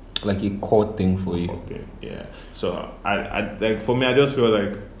Like a core thing for you. thing. Yeah. So I like for me, I just feel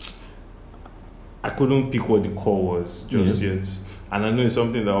like I couldn't pick what the core was just yet. And I know it's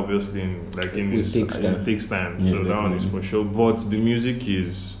something that obviously it takes time. Yeah, So that one is for sure. But the music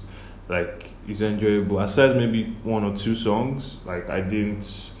is like is enjoyable. Aside maybe one or two songs, like I didn't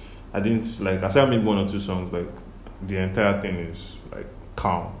like aside maybe one or two songs, like the entire thing is like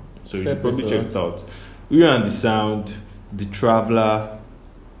calm. So you Fair should probably play check it out. We are on the Sound, the Traveler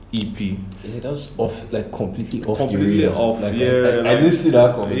EP. Yeah, that's off, like completely off Completely the radar. off, Like, yeah, I like- didn't see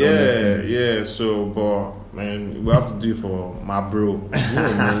that coming. Yeah, honestly. yeah. So, but man, we have to do it for my bro.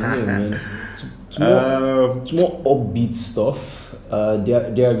 Yeah, man. It's more upbeat stuff.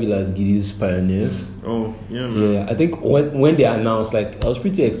 There realized Giddy's Pioneers. Oh, yeah, man. Yeah, I think when they announced, like, I was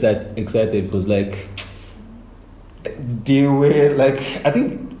pretty excited because like they were like, I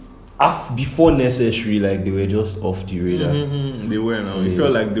think before Necessary, like they were just off the radar. Mhm. They were now. It Yeah.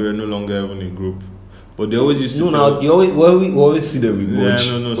 felt like they were no longer even a group, but they always used to. No, now you always see them with Yeah, Budge.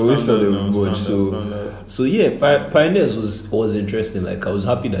 no, Always saw standard, them with no, Budge. standard. So yeah, Pioneers was interesting. Like I was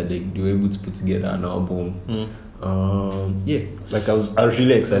happy that they were able to put together an album. Yeah, like I was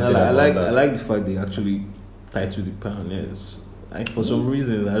really excited. And I like that. the fact they actually titled the Pioneers. Like for some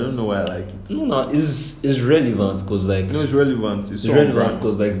reason, I don't know why I like it. No, it's relevant because like No, it's relevant. It's so relevant brand.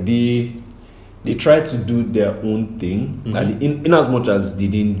 because like they try to do their own thing, and in as much as they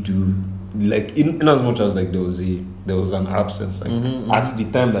didn't do like in as much as like there was an absence like at the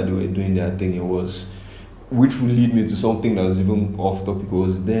time that they were doing their thing, it was, which will lead me to something that was even off topic. It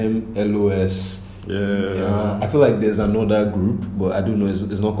was them, LOS. Yeah. I feel like there's another group, but I don't know.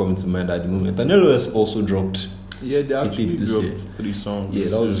 It's not coming to mind at the moment. And LOS also dropped. Yeah, they actually this dropped year. 3 songs. Yeah,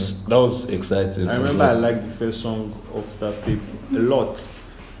 that was exciting. I remember I liked the first song of that tape a lot.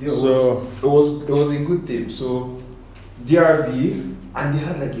 Yeah, So- it was a good tape. So DRB, and they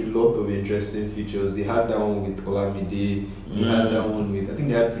had like a lot of interesting features. They had that one with Olamide. They had that one with, I think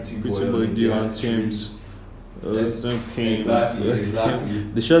they had Pretty Boy. Pretty Boy they Dio had and James. Same thing. Exactly.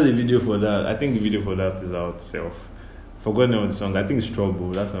 They shot the video for that. I think the video for that is out itself. Forgot the name of the song. I think it's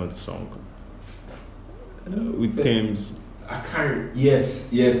Trouble. That's not the song. With Thames. I can't.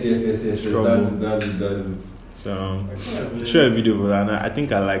 Yes. Trouble. That's it. So, share a video for that. And I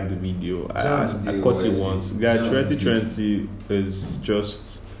think I like the video. I caught it once. Guys, 2020 is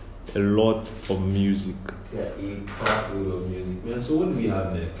just a lot of music. Yeah, a carload of music. Man, so what do we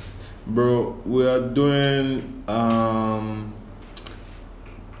have next? Bro, we are doing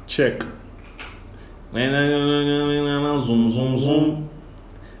check. Zoom.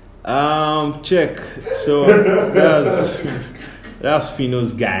 Check. So that's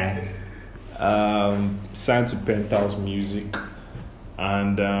Fino's guy. Signed to Penthouse Music,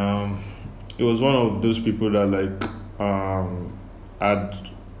 and it was one of those people that like had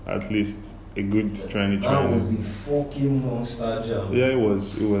at least a good 2020. That was the fucking monster jam. Yeah, it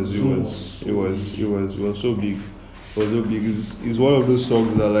was so big. It was so big. It's one of those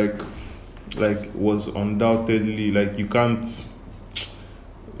songs that like was undoubtedly like you can't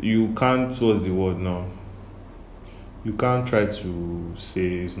what's the word now? You can't try to say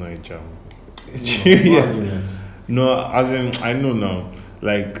it's not a jam. Yes. No, as in I know now,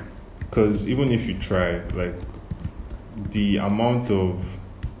 like, because even if you try, like, the amount of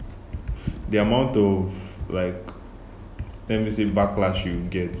like, let me say backlash you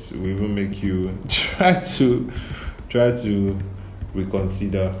get will even make you try to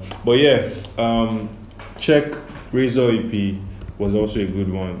reconsider. But yeah, check Razor EP was also a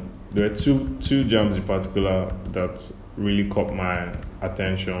good one. There are two jams in particular that really caught my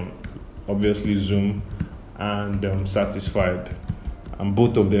attention. Obviously Zoom and Satisfied, and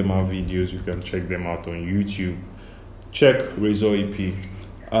both of them are videos. You can check them out on YouTube. Check Razor EP.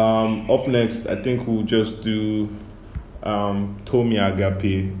 Up next, I think we'll just do Tomi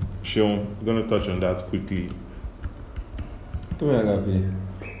Agape. Sean, we're gonna touch on that quickly. Tomi Agape.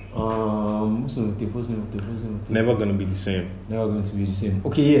 What's the name? Never gonna be the same. Never going to be the same.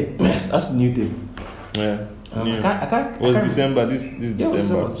 Okay, yeah, that's the new thing. Yeah. I can't. It was December. This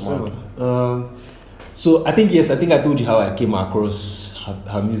December. So I think I told you how I came across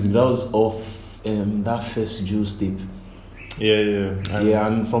her music. That was off that first Jules tape. Yeah. Yeah,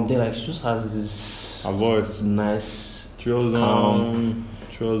 and from there, like, she just has this her voice, nice. She was on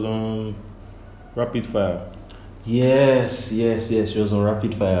Rapid Fire. Yes. She was on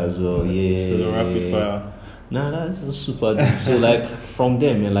Rapid Fire as well. Yeah. She was on Rapid Fire. Nah, that's super deep. So like from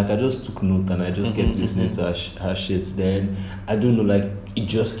them, man, like I just took note and I just kept listening to her shits. Then I don't know, like it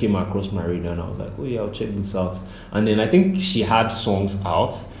just came across my radar and I was like, oh yeah, I'll check this out. And then I think she had songs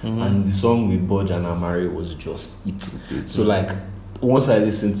out, and the song with Budge and Amari was just it. So like once I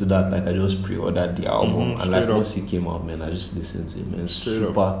listened to that, like I just pre-ordered the album, and like once it came out, man, I just listened to it, man. It's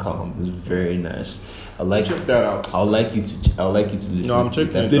super calm. It's very nice. I like check that out. I'd like you to listen. No, I'm to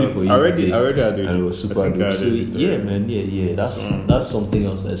checking it. I played it it for out. you Already today, I did. and it was super dope. So yeah, it. man, yeah. That's something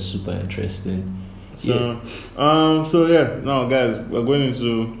else that's super interesting. So, so yeah, no, guys, we're going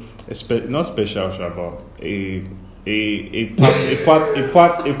into not special show, but a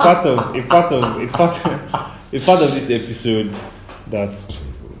part of this episode that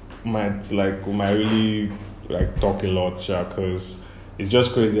we might really like talk a lot, because it's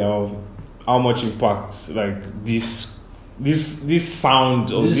just crazy how much impact like this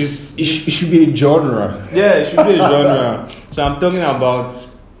sound of this it should be a genre. Yeah, it should be a genre. So I'm talking about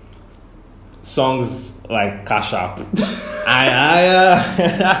songs like Cash App.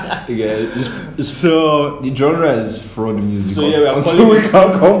 So the genre is fraud music. So yeah, we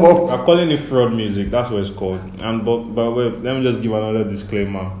are calling it fraud music. That's what it's called. And but wait, let me just give another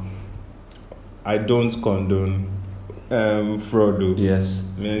disclaimer. I don't condone fraud though. Yes.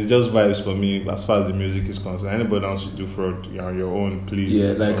 I mean, it's just vibes for me as far as the music is concerned. Anybody else to do fraud, you're on your own, please.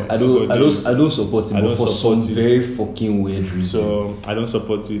 Yeah, like I don't support it, but for some very fucking weird reason. So I don't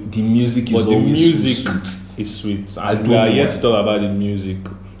support it. The music is is sweet. I And don't we are know yet why. to talk about the music,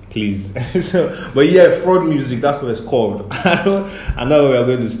 please. But yeah, fraud music, that's what it's called. And that's what we are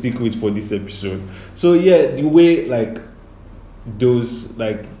going to stick with for this episode. So yeah, the way like those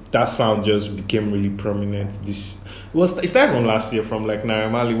like that sound just became really prominent. It started from last year, from like Naira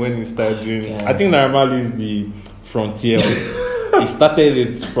Marley when he started doing. Yeah. I think Naira Marley is the frontier. He started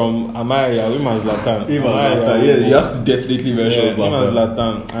it from Amaya, Women's Latan. Yeah, you have to definitely mention Women's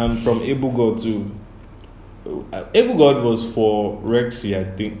Zlatan. Latan, and from Ebu God too. Ebu God was for Rexy, I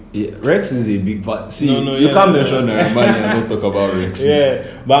think. Yeah, Rex is a big part. See, No, you yeah, can't no, mention Naira Marley and not talk about Rex.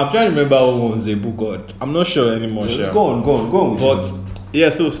 Yeah, but I'm trying to remember who was Ebu God. I'm not sure anymore. Just go on. But yeah,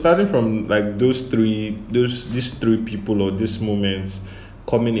 so starting from like these three people or these moments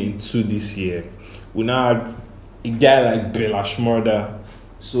coming into this year, we now had a guy like Bella Shmurda.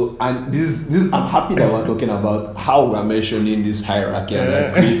 So, and this I'm happy that we're talking about how we're mentioning this hierarchy and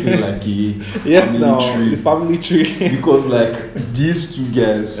like creating like a the family tree. because like these two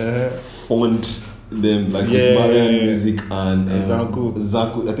guys fund them like with Marian Music and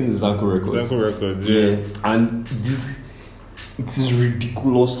Zanku. I think it's Zanku Records. Zanku Records, yeah. And it is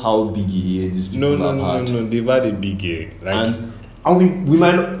ridiculous how big a year these people have had. No, they've had a big year. Like, and we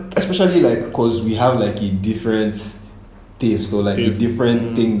might not, especially like because we have like a different taste or like a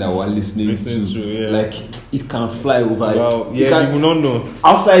different thing that we're listening to. Yeah. Like it can fly over. Wow. Yeah, you will not know.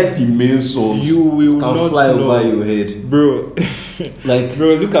 Outside the main songs, You will it can not fly know. over your head, Bro. like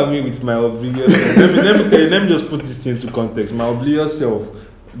Bro, look at me with my oblivious self. let me just put this into context. My oblivious self,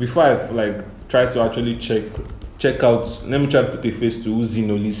 before I like try to actually check out, let me try to put a face to who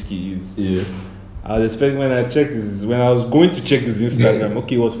Zinoliski is. Yeah. I was expecting when I was going to check his Instagram,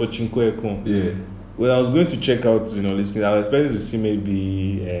 okay, it was for Chinko Ekun. Yeah. When I was going to check out Zinoliski, I was expecting to see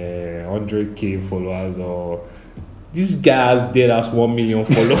maybe 100k followers, or this guy has dead as 1 million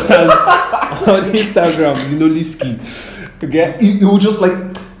followers on Instagram, Zinoliski. Okay. It will just like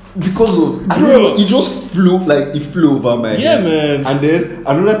because of I don't know, it just flew over my head. Man. And then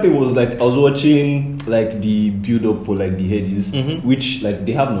another thing was like I was watching like the build up for like the Headies, which like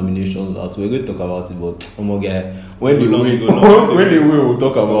they have nominations out. We're going to talk about it, but when they win, we'll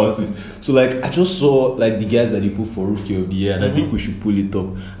talk about it. So like I just saw like the guys that they put for Rookie of the Year, and I think we should pull it up.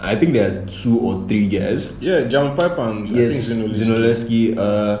 And I think there's 2 or 3 guys. Yeah, Jam Piper and Yes, I think Zinoliski.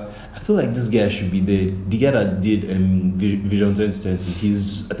 I feel like this guy should be there. The guy that did Vision 2020, I think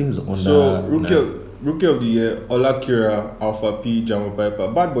he's under. So Rookie of the Year, Olakira, Alpha P, Jam Piper,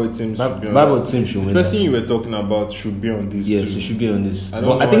 Bad Boy Team. Bad Boy Team should win. The person you were talking about should be on this. Yes, too. it should be on this. I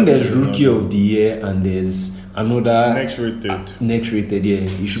I think there's Rookie of the Year and there's another Next rated. Yeah,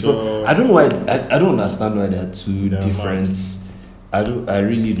 you should. So, I don't know why. I don't understand why there are 2 They're different. I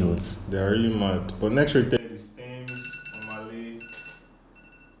really don't. They're really mad. But next rated is Thames, Omale.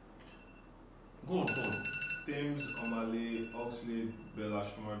 Go on. Thames, Omale, Oxlade, Bella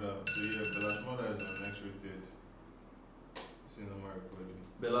Shmurda. So yeah, Bella Shmurda is on next rated. Cinema recording.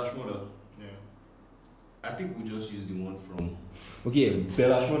 Bella Shmurda. Yeah. I think we just use the one from. Okay,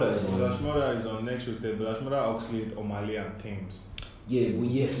 Bella Shmurda is Bella Shmurda is on next rated. Bella Shmurda, Oxlade, Omale, and Thames. Yeah, but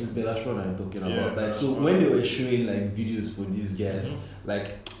yes, it's Bella Shmurda I'm talking Yeah, about. Like, so Bella when they were showing like videos for these guys,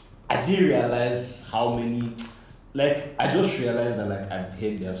 like I didn't realize how many. Like I just realized that like I've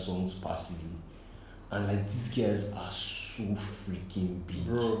heard their songs passively, and like these guys are so freaking big,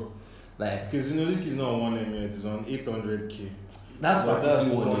 bro. Like, Because you know this is not 1M yet, it's on 800k. that's But that's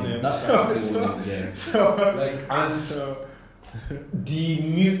practically one. 1M. That's practically one. Yeah. So, Like, and so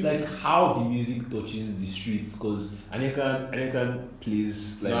like how the music touches the streets, because Aneka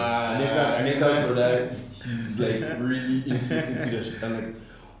plays like Aneka brother, he's like really into the shit, and like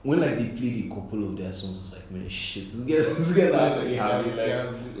when like they played a couple of their songs, it's like, man, shit, this guys are actually having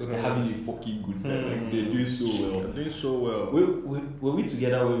they're having a fucking good time. Like they're doing so well. They're doing so well. Were we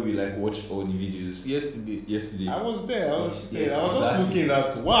together when we like watched all the videos? Yesterday. I was there. I was Yes, just exactly. looking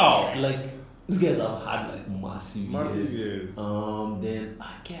at wow. Like these guys have had like massive years. Years. Then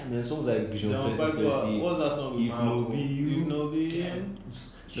I can't, man, songs like Vision What's 2020. that song? If no be you, If no be you.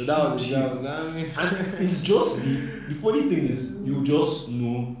 So That was shit. that. And it's just the funny thing is you just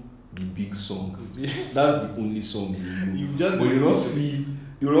know the big song. That's the only song you know. You just but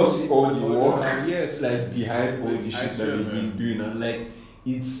you don't see all the work Yes. like behind all the I shit that swear, they've man. been doing, and like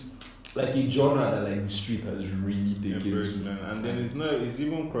it's like a genre that like the street has really taken Embrace, to. man. And then it's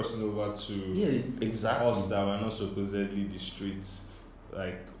even crossing over to Yeah, exactly. us that were not supposedly the streets.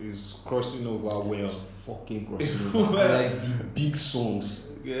 Like it's crossing over well. Fucking crossing over. Like the big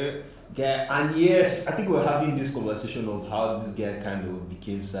songs. Yeah. Yeah, and yes, I think we're having this conversation of how this guy kind of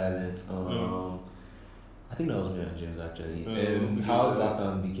became silent. I think that was me and James actually. How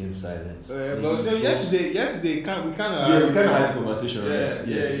Zatan became silent. But then yesterday, we kind of had a conversation, right?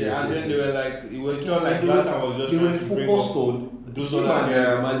 Yeah. And then they were like, it was felt like Zatan was just they were trying to bring focused up on those him other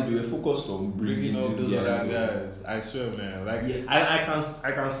and guys. they were focused on bringing up these those other guys. guys. I swear, man. Like Yeah.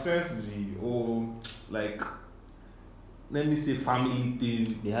 I can sense the whole like, let me say, family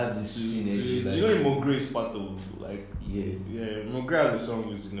thing. They have this synergy. You know, Imogre is part of like yeah, Imogre has a song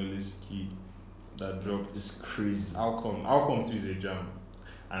with Zinoliski that dropped. it's crazy. Outcome to is a jam,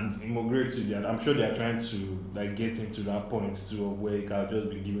 and Imogre too. I'm sure they are trying to like get into that point too of where he can just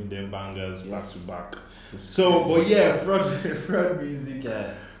be giving them bangers back to back. It's So, crazy. but yeah, fraud music.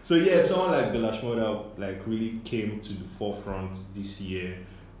 Yeah. So yeah, someone like Bella Shmurda like really came to the forefront this year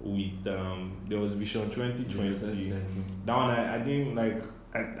with there was Vision 2020. That one I didn't like.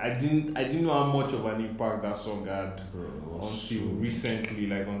 I didn't know how much of an impact that song had until recently,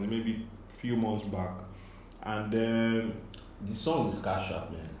 like until maybe few months back. And then The song is Cash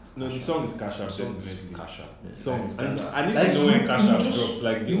App, man. no, the song is Cash App, Song is definitely. Cash App, man. Song is And Cash App. I need like to know when you Cash App just- drops.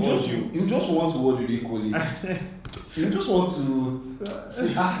 Like the you just audio. you just want to, what do they call it? You just want to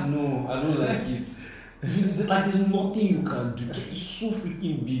say, no, I don't like it. Like there's nothing you can do. It's so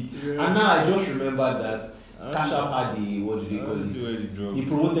freaking big. Yeah. And now I just remember that Cash App had the, what do they call it? He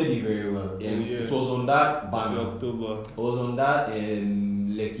promoted it very well. yeah. It was on that banner. October. It was on that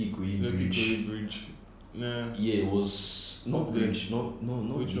Lekki Koyi Lucky Bridge. Bridge. Nah. Yeah, it was not bridge, not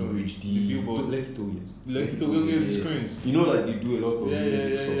Which the one? bridge. The billboard? Lekki Tollgate. Lekki Tollgate, the screens. You know, like they do a lot of Yeah.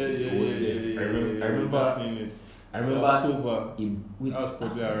 music stuff. It was there. I remember. Seeing it. I remember. October. With That was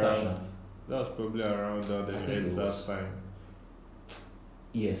probably Cash around. App. That was probably around I think the it end was. time.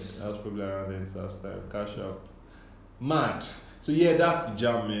 Yes. That was probably around the end time. Cash App. Mad. So yeah, that's the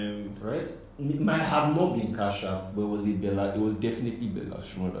jam, man. Right? It might have not been Cash App, but was it Bella? It was definitely Bella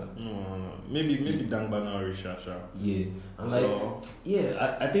Shmurda. No. Maybe Dangbana or Shasha. Yeah. And like,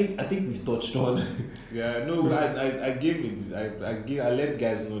 yeah, I think we've touched on. Yeah, no, I gave it. I let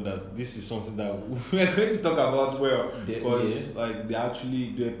guys know that this is something that we're going to talk about well, because like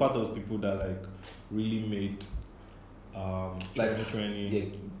they're part of the people that like really made Like,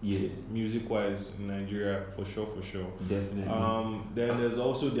 2020 yeah, music wise in Nigeria for sure. definitely. Then there's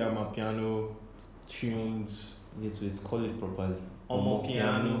also the Amapiano tunes. Let's call it properly.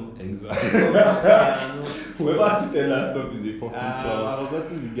 Omopiano. Exactly. Whoever said that stuff is a fucking I've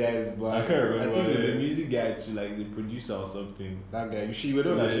forgotten the guys, but I can't remember, I think there's yeah. a music guy too, like the producer or something. That guy, we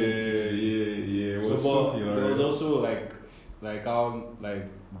don't have Yeah. It was So, but something, there was right? also like how like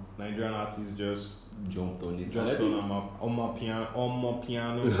Nigerian artists just Jumped on it. jumped on my piano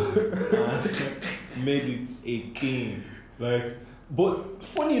and made it a thing. Like, but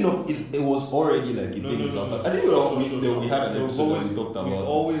funny enough, it was already like a No, thing. no, in South no, Africa. I think we had an We've episode where always we talked about we've it.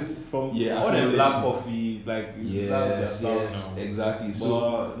 always from Yeah, all the acknowledge black it. coffee like it's that's their sound now. exactly. So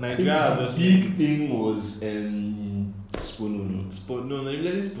But I Nigeria think has the just big thing was Spoonunu. no, let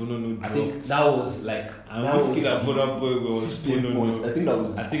this Spoonunu I think dropped. that was like And that was Whiskey that put the up was tipping point. Spoonunu. I think that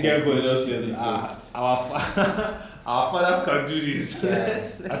was. I think everybody just said, tipping point. our fathers can do this.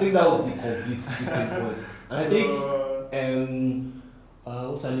 Yes. I think that was the complete tipping point. And I think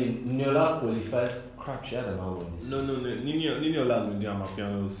What's her name? Niola qualified. Crap, she had an album. No. Nino last been doing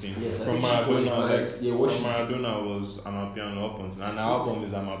Amapiano since. Yes, From I think she Maradona, qualifies. Yeah, what from she- Maradona was Amapiano up until, and the album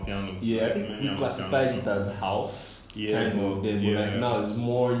is Amapiano. Yeah, I think Many we Amapiano classified it songs. as house. Yeah, kind of. Then, yeah. but like now it's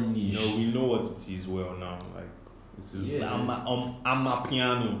more niche. No, we know what it is well now. Like this is Yeah.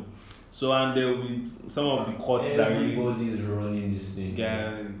 Amapiano. So and there will be some of the chords that really. Everybody is running this thing.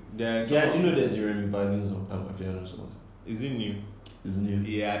 Yeah, there's. Yeah, do you know there's Jeremy Baggins on Amapiano song? Is it new? Isn't it?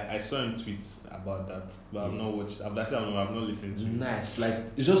 Yeah, I saw him tweets about that, but I've not watched. I've not listened to it. Nice. Like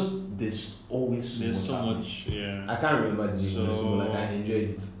it's just there's always so There's much. so happening. much. Yeah. I can't remember the name, So- but like I enjoyed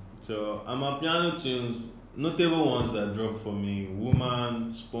it. So Amapiano tunes, notable ones that dropped for me: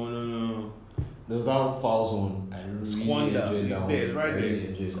 Woman, Spono, There was that Fowls one. I really Squander enjoyed is that there, one. right I really there.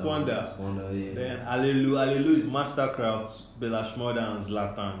 enjoyed that Squander. one. Squander, yeah. then Hallelujah is Mastercraft, Bella Shmurda and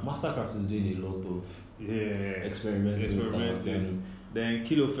Zlatan. Mastercraft is doing a lot of Yeah. experimenting. with Amapiano. Then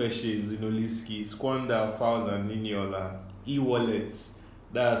Kilo Feshe, Zinoliski, Squander, Fowls and Niniola, E-Wallet,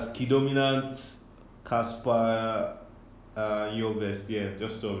 that's Key Dominant, Casper, Yovest, yeah,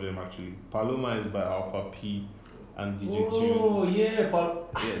 just two of them actually. Paloma is by Alpha P and DJ Oh Tunes. yeah, but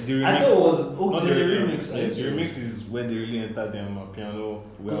Yeah, the remix. I thought it was not there's the a remix. remix. Yeah, the remix is when they really entered them piano.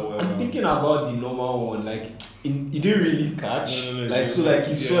 I'm thinking about the normal one, like it didn't really catch. No, Like so, like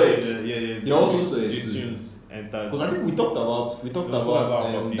he saw it. Yeah. He also saw it DJ too. Tunes entered. Because I think we talked about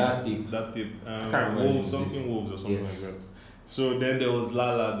that tape. That tape. can't remember Wolves, the something name. Wolves or something Yes. like that. So then there was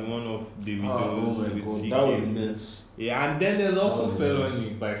Lala, the one of Davido's Oh my with god, CK. that was immense. Yeah, and then there's also was Felony nice.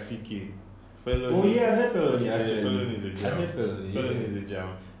 by CK. Felony. Oh yeah, I heard Felony Yeah, actually. Felony is a I jam. heard Felony. Felony Yeah. is a jam.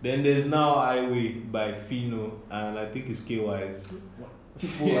 Then there's now Highway by Fino, and I think it's KY's.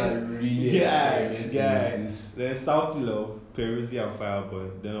 People are really experimenting with this. Then South Love, Peruzzi and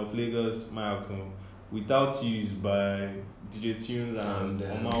Fireboy. Then of Lagos, Mayakun. Without You is by DJ Tunes and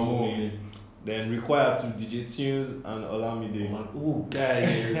Omawumi. Then Required to DJ Tunes and Olamide. Oh,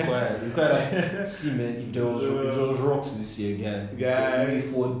 guy, required. See, man, if there was rocks this year, Guy. we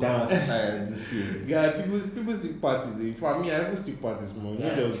for dance style this year. Guy, people still parties. For me, I even still parties more. You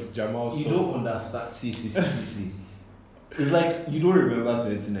know, there was Jamal You stuff. don't understand. See. It's like you don't remember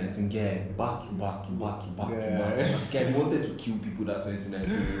 2019, guy. Back to back. Guy wanted to kill people that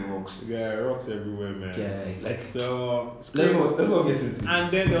 2019 rocks. Guy, rocks everywhere, man. Guy, like So let's not get into it. and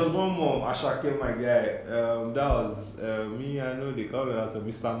then there was one more, Ashake, my guy. That was me. I know they call it as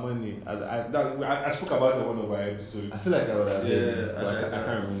Mr. Money. I spoke about it on one of our episodes. I feel like I would have Yeah, heard it, but I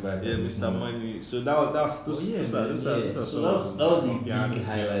can't remember. Yeah, Mr. Money. So that's Oh, yeah, those are so that was a big piano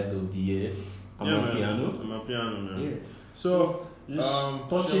highlight tunes. of the year. Yeah, Amapiano. Amapiano, man. Yeah. So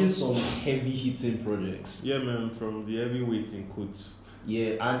Touching some heavy hitting projects. yeah, man, from the heavyweights in quotes.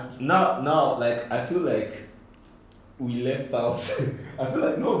 Yeah, and now, like I feel like we left out. I feel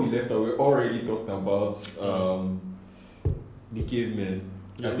like we left out. We already talked about the Cavemen.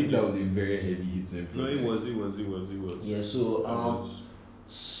 Yeah, I think that was a very heavy hitting project. No, it was. Yeah. So It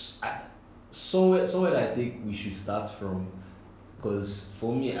was. somewhere that I think we should start from, because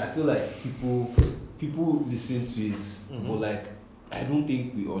for me I feel like people listen to it, Mhm. but like I don't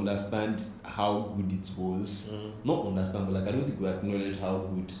think we understand how good it was. Not understand, but like I don't think we acknowledge how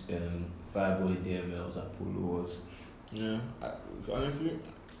good Fireboy DML's Apollo was. Yeah, honestly,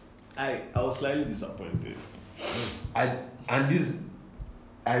 I was slightly disappointed. I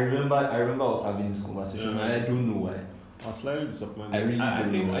remember I was having this conversation, Yeah. and I don't know why. I was slightly disappointed. I really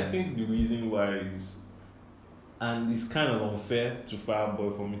don't know why. I think the reason why is, and it's kind of unfair to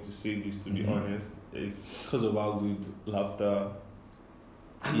Fireboy for me to say this, to be Mhm. honest, is because of how good Laughter.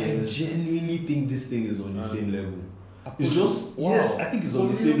 And I genuinely think this thing is on the same level. It's Apollo. just Wow. yes, I think it's on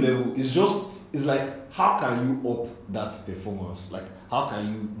For the same real? level. It's like how can you up that performance? Like how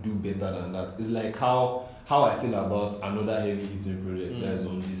can you do better than that? It's like how I feel about another heavy hitting project that is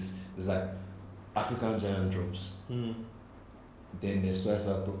on this. It's like African Giant drops. Then there's Twice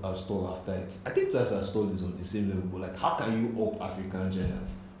as Tall after it. I think Twice as Tall is on the same level, but like how can you up African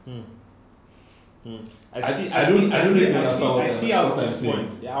Giants? I see how what I'm this saying.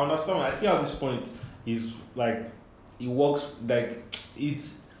 point. Yeah, I understand. I see how this point is like it works. Like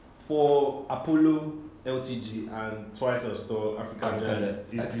it's for Apollo, LTG, and Twice as Tall African Giants.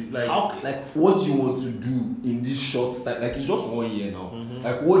 It's like how what do you want to do in this short time? Like it's just 1 year now. Mhm.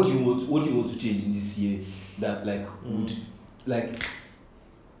 Like what do you want to change in this year that like would like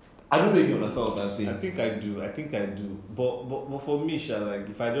I don't know if you understand what I'm saying. I think I do. But for me, Sha, like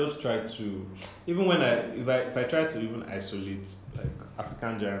if I just try to, even when if I try to even isolate like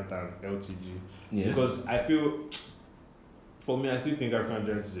African Giant and LTG, because I feel, for me, I still think African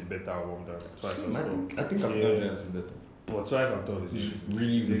Giant is a better album than Twice as Tall. I think African Giants is better. But Twice as Tall is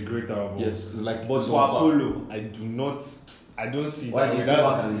really a great album. Yes, it's like. But for Apollo, I don't see. Why did you go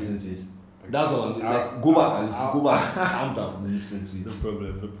back and listen to it? That's what I'm like. Go back and listen. Go back, calm down, and listen to it.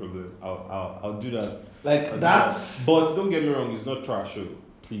 No problem. I'll do that. Like that's. But don't get me wrong, it's not trash. So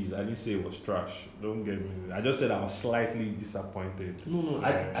please, I didn't say it was trash. Don't get me. I just said I was slightly disappointed. No.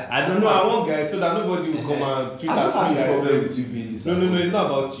 I don't know. I want guys so that nobody will come and tweet at me and say, no. It's not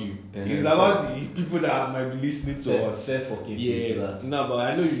about you. It's about the people that might be listening to us. No, but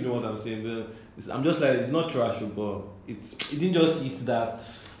I know you know what I'm saying. I'm just like it's not trash, but it didn't just hit that.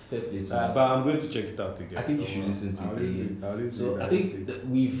 But I'm going to check it out again. I think you should listen to it. I'll listen So I think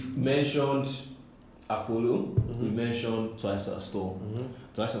we've mentioned Apollo. We mentioned Twice as Tall.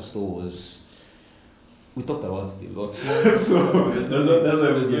 Twice as Tall was. We talked about it a lot. So that's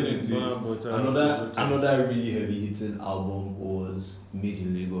why we get into it. Another really heavy hitting album was Made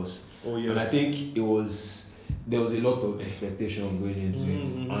in Lagos. Oh yes. And I think there was a lot of expectation going into it.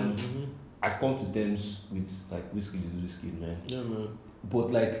 And I've come to terms with like Wizkid is Wizkid, man. Yeah, man.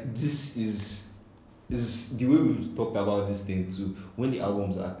 But like this is the way we've talked about this thing too. When the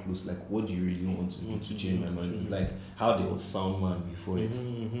albums are close, like what do you really want to do to change my mind? It's like how there was Soundman before it,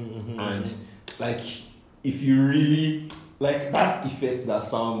 and like if you really like that affects that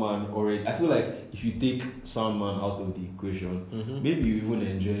Soundman already. I feel like if you take Soundman out of the equation, maybe you even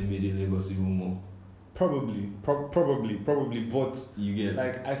enjoy Made in Lagos even more. Probably, but you get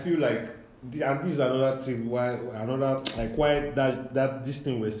like I feel like. And this is another thing why that this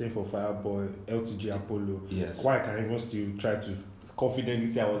thing we're saying for Fireboy, LTG, Apollo. Yes. Why I can even still try to confidently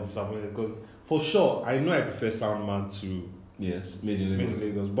say I was disappointed because for sure I know I prefer Soundman to Made in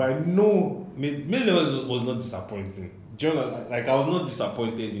Lagos, but I know Made in Lagos was not disappointing. Do you know, like I was not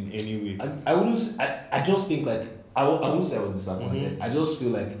disappointed in any way. I just think like I wouldn't say I was disappointed. I just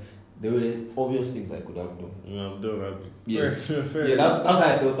feel like there were obvious things I could have done. Fair. That's how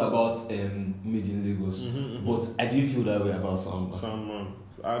I felt about Made in Lagos. But I didn't feel that way about Soundman.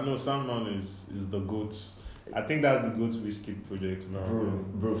 I know Soundman is the GOAT. I think that's the GOAT whiskey project now.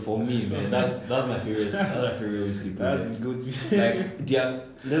 Bro, for me, man, that's my favorite. That's my favorite whiskey project. That's the GOAT.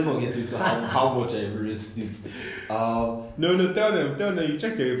 Let's not get into how much I embraced it. No, tell them you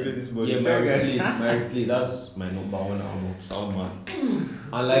check your replay this morning. My replay, that's my number one album, Soundman.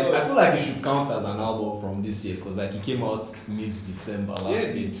 And like I feel like it should count as an album from this year because like it came out mid-December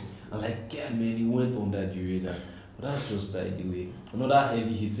last year. And like man, it went under the radar. But that's just by the way. Another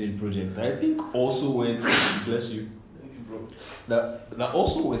heavy hitting project that I think also went bless you. Thank you, bro. That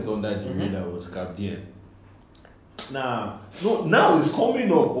also went under the radar was Captain. Now it's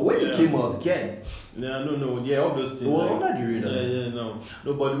coming up. But when it came out, again. No. Yeah, all those things. Under the radar. Yeah, no.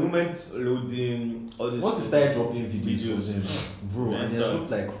 But the moment loading all this. Once you started dropping videos, bro, and there's not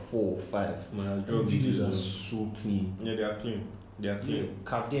like 4 or 5. Man, videos are so clean. Yeah, they are clean.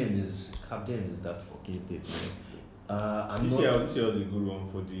 Captain is that fucking tape, man. This year was a good one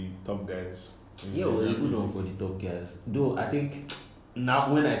for the top guys. Yeah, it was a good one for the top guys. Though I think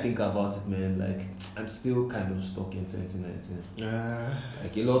now when I think about it, man, like I'm still kind of stuck in 2019.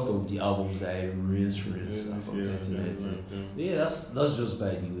 Like a lot of the albums I rinse are from 2019. Yeah, that's just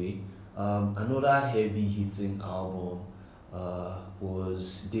by the way. Another heavy hitting album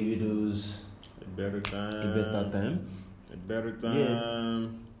was Davido's A Better Time.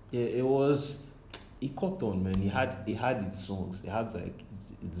 Yeah, it was. It caught on, man. It had its songs. It had like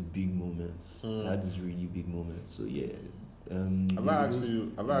its big moments. It had its really big moments. So yeah. Have I asked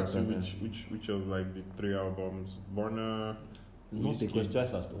you which of like the 3 albums? Burna. Not the question.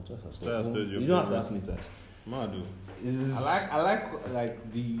 Twice as Tall. You don't have to ask me twice. Madu. I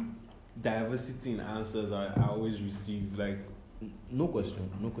like the diversity in answers I always receive. Like no question.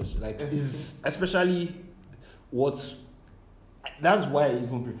 Like is especially what. That's why I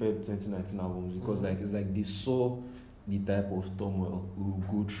even prefer 2019 albums because like it's like they saw the type of turmoil we will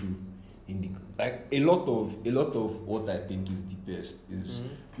go through in the like a lot of what I think is the best is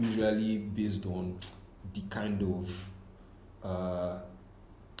usually based on the kind of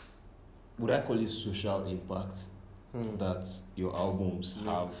would I call it social impact that your albums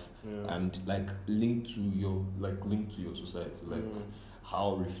have and like linked to your society, like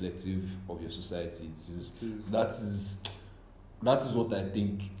how reflective of your society it is. That is what I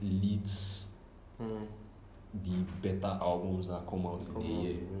think leads the better albums that come out in a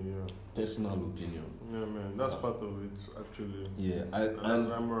year. Personal opinion. Yeah, man, that's part of it actually. Yeah, and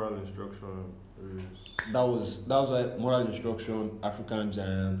that's Moral Instruction is. That was why Moral Instruction, African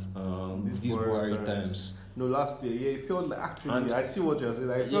Giant, these Buhari times. No, last year, it felt like actually. I see what you're saying.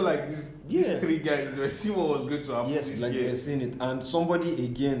 I feel like these 3 guys. I see what was going to happen this like year. Yes, they're saying it, and somebody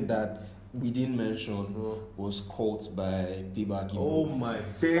again that we didn't mention was Cult by Payback. Oh my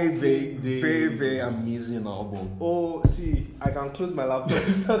Very amazing album. Oh, see, I can close my laptop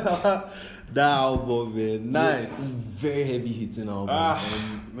to talk about that album, man. Nice. Very heavy hitting album.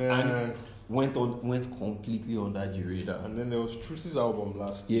 Man. And went completely under the radar. And then there was Truce's album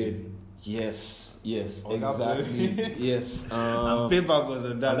last year. Yes, Oh, exactly. Yes. And Payback was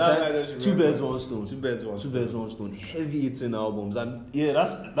on that. That's Two Birds, One Stone. Two Birds, One Stone. Heavy hitting albums. And yeah,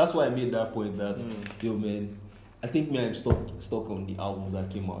 that's why I made that point that, yo, man, I think I'm stuck on the albums that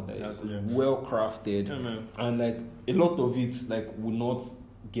came out. Like, it was well crafted. Yeah, and like a lot of it like will not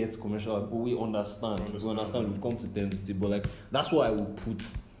get commercial, but we understand. We've come to terms with it. But like that's what I would put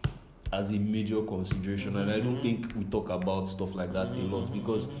as a major consideration, and I don't think we talk about stuff like that a lot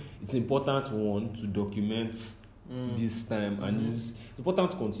because it's important, one, to document this time, and it's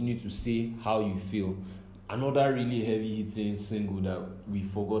important to continue to say how you feel. Another really heavy hitting single that we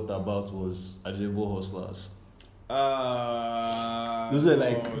forgot about was Ajebo Hustlers. Those are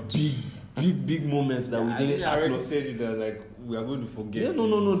like big moments that we didn't. I already said it that like we are going to forget. Yeah,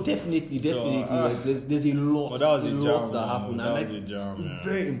 no, definitely. Like there's a lot, that happen, and like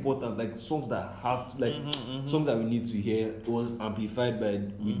very important. Like songs that have to, songs that we need to hear. It was amplified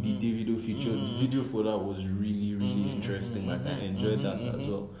with the Davido feature. The video for that was really interesting. Like I enjoyed that as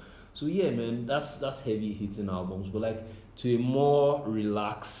well. So yeah, man, that's heavy hitting albums. But like to a more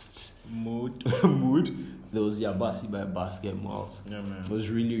relaxed mood. There was Yabasi by Basket Mouth. Yeah, man. It was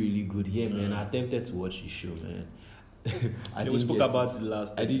really good. Yeah, man. I attempted to watch the show, man. We spoke about it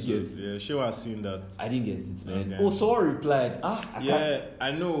last I didn't get it. Yeah, she was seeing that. I didn't get it, man. Okay. Oh, someone replied.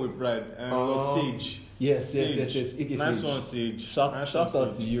 I know we replied. It was Sage. Yes. Nice one, Sage. Shout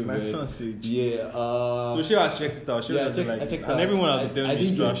out to you, man. Nice one, Sage. Yeah. So she has checked it out. I checked and everyone has been telling me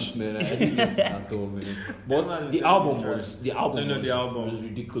it's trash. Man. I didn't get it at all, man. But the album was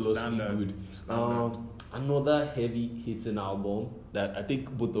ridiculously good. Another heavy hitting album that I think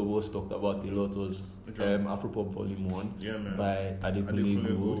both of us talked about a lot was Afropop Volume 1 by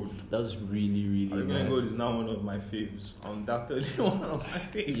Adekunle Gold. That's really nice. Adekunle Gold is now one of my faves. Undoubtedly one of my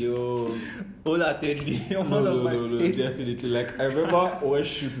faves. Yo, one of my faves. Definitely. Like I remember one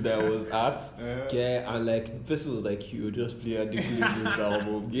shoot that I was at, and like the person was like, "You just play Adekunle Gold's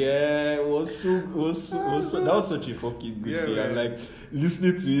album." Yeah, it was so that was such a fucking good day. And like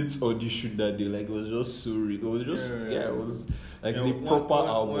listening to it on the shoot that day, like it was just so real. It was just it was like the proper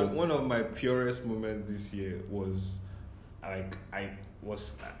album. One of my purest moments this year was like I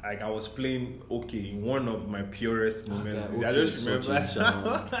was playing in one of my purest moments. I just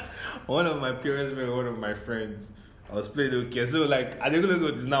remember one of my purest moments, one of my friends. I was playing so like Adekunle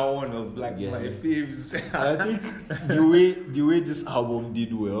Gold is now one of my faves. I think the way this album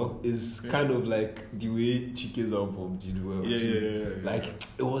did well is kind of like the way Chike's album did well too. Like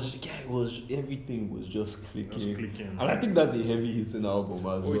it was everything was just clicking. And I think that's a heavy hitting album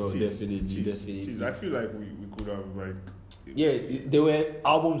as well. Definitely. I feel like we could have like there were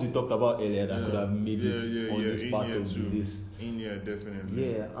albums we talked about earlier that could have made it on this part of the list. In here,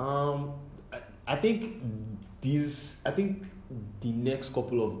 definitely. Yeah. I think the next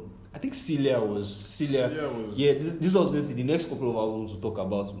couple of Celia was yeah, this was going to the next couple of albums to talk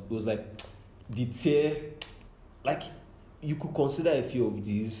about. It was like the tier, like you could consider a few of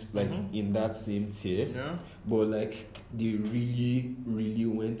these like in that same tier, but like they really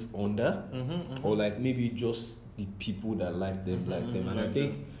went under, or like maybe just the people that like them, and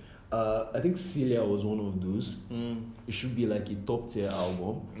I think Celia was one of those. It should be like a top tier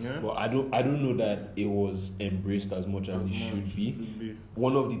album, but I don't know that it was embraced as much as it should be.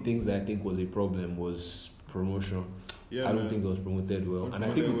 One of the things that I think was a problem was promotion. I don't think it was promoted well, and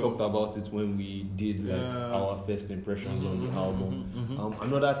I think we talked about it when we did like our first impressions on the album.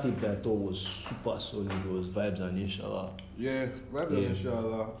 Another tape that I thought was super solid was Vibes and Inshallah. Vibes and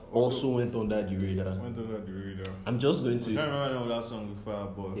Inshallah also went under the radar. I'm just going to. I can't remember that song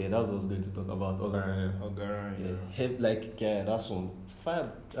before, but that's what I was going to talk about. Ogaran. Like that song.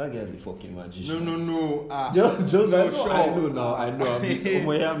 Fire. That guy's a fucking magician. No. Just I know. I mean, I give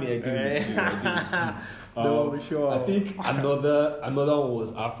it to you. I think another one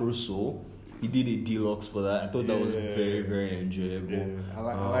was Afro Soul. He did a deluxe for that. I thought that was very, very enjoyable. I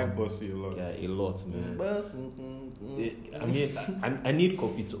like Bossy a lot. Yeah, a lot, man. I mean, I need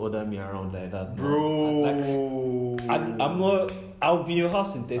copy to order me around like that, bro. I'm not. I'll be in your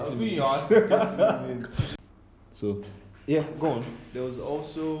house in 30 minutes. So, go on. There was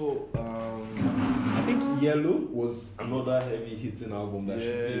also I think Yellow was another heavy hitting album that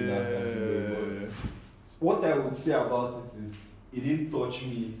should be in that category. What I would say about it is it didn't touch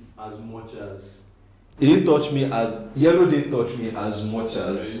me as much as it didn't touch me as Yellow didn't touch me as much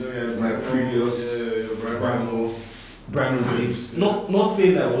as my previous Brano Waves. Not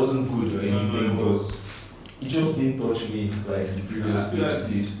saying that it wasn't good or anything, but it just didn't touch me like the previous tapes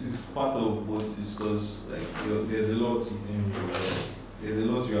did. It's part of what is because like there's a lot sitting there's a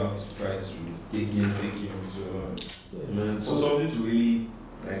lot you have to try to take in. So something to really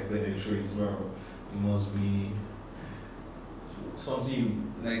like penetrate now, it must be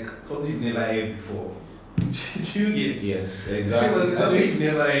something you've never heard before. Do you get? Yes, exactly. Something you've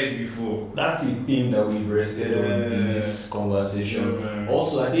never heard before. That's the theme that we've rested on in this conversation.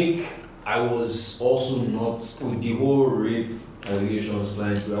 Also, I think I was also not with the whole rape allegations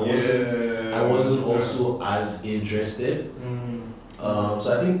flying through. I wasn't also as interested.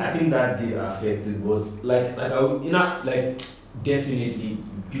 So I think that did affect it, but definitely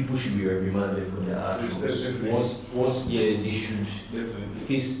people should be reprimanded for their actions. Once they should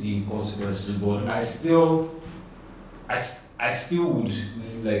face the consequences. But I still would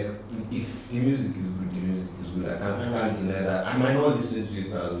like, if the music is good, I can't deny that. I might not listen to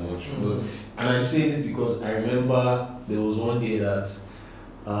it as much, but and I'm saying this because I remember there was one day that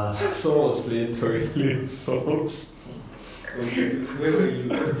someone was playing Tory Lanez songs. Okay, where were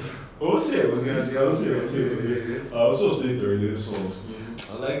you? I was playing Tory Lanez songs.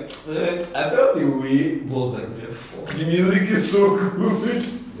 I'm like, I felt the way, but I was like, man, fuck, the music is so good.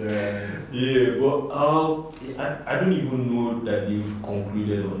 Yeah, but I don't even know that they've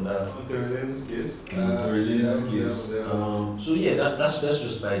concluded on that. Tory Lanez's case. Tory Lanez's case. So yeah, that's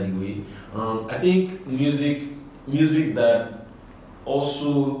just by the way. I think music that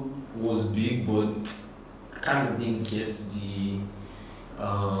also was big, but kind of didn't get the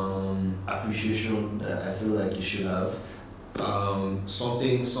appreciation that I feel like it should have.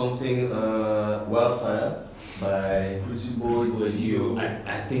 Wildfire by Pretty Boy Dio.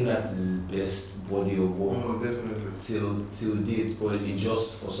 I think that's his best body of work. Oh, definitely. Till date, but it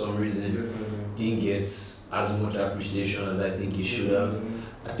just for some reason didn't get as much appreciation as I think it should have.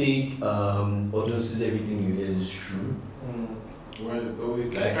 I think Odunsi's Everything You Hear Is True.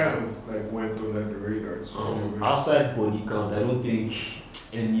 It kind of went under the radar. So outside Body Count, I don't think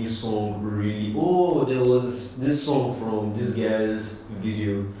any song really. Oh, there was this song from this guy's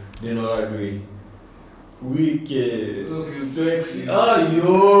video. Do you know that way? Wicked, sexy. I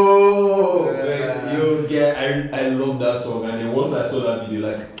love that song. And then once I saw that video,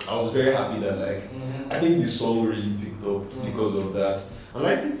 I was very happy that I think the song really picked up because of that.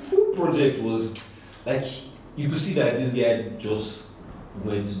 And the full project was you could see that this guy just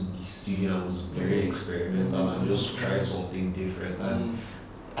went to the studio and was very experimental and just tried something different. And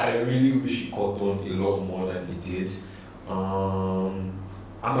I really wish he caught on a lot more than he did.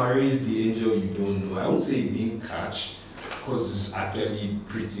 Amaris The Angel You Don't Know. I won't say it didn't catch because it's actually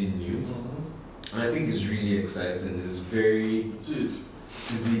pretty new. And I think it's really exciting. It's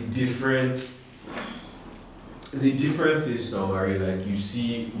a different face to Amari. You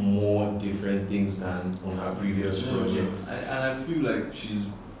see more different things than on her previous projects. And I feel like she's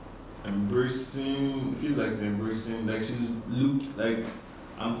embracing. She's looked like.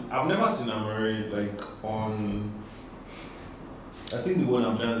 I've never seen Amari on. I think the one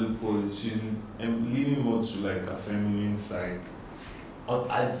I'm trying to look for is she's leaning more to a feminine side.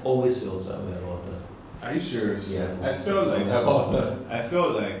 I've always felt that way about her. Are you serious? Yeah. I felt like about her. I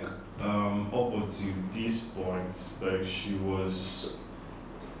felt like up until this point, she was.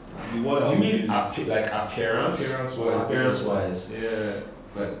 The word do you mean appearance? Appearance wise. Yeah.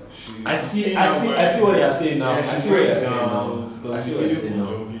 I see what you're saying now. Yeah, I see what you're saying now. I see what you're saying now.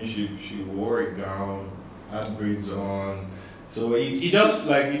 She wore a gown, had braids on. So it just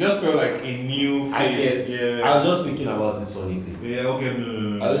felt like a new face. I was just thinking about it sonically. Yeah, okay,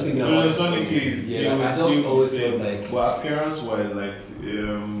 no. I was thinking about it sonically. I just always felt well, appearance wise,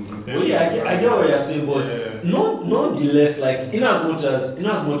 well, yeah, I get what you're saying, but nonetheless, in as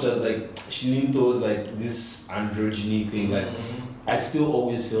much as she leaned towards this androgyny thing, I still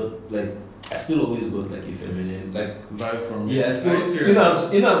always felt I still always got a feminine vibe from it. Yeah, still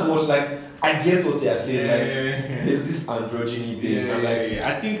in as much I get what you're saying. There's this androgyny thing.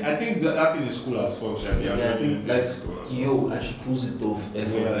 I think that thing is cool as fuck. And she pulls it off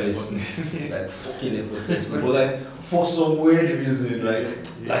effortlessly, fucking effortlessly. But for some weird reason,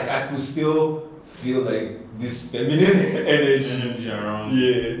 I could still feel this feminine energy around.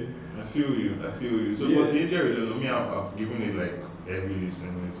 Yeah. I feel you. So, but the Angel You Don't Know, me, I've given it heavy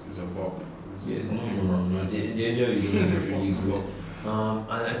listen. It's a bop. The Angel You Don't Know is really good. And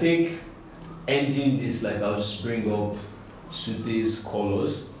I think ending this, I'll just bring up Sute's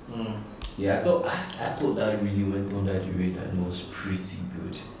Colors. Yeah, I thought that really went under the radar and was pretty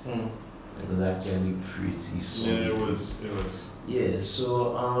good. It was actually pretty solid. Yeah, it was. Yeah,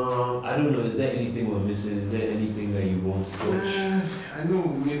 so I don't know, is there anything we're missing? Is there anything that you want to touch? I know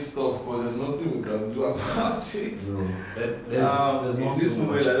we missed stuff, but there's nothing we can do about it. No. There's In not this so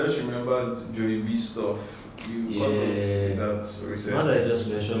moment, much. I just remembered Joey B stuff. You caught up with that recently. Now that I just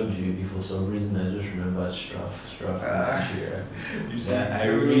mentioned JB, for some reason I just remembered Straff from Nigeria. You see, Yeah, I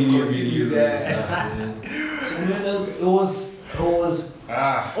so really continue miss that. that, man. So man, it was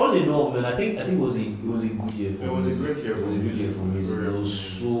all in all, man. I think it was a good year for It was a music. great year for It was a good music. year for music. Very There was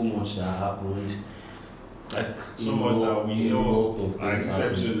good. so much that happened. Like So much that we a know. lot of Our things next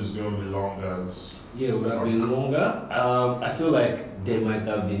happened. episode is going to be long as. Yeah, it would have been longer. I feel like there might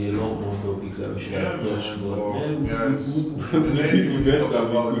have been a lot more topics that we should have touched, but man, we did the best that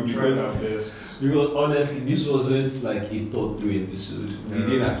we could because honestly, this wasn't like a thought through episode. We Yeah.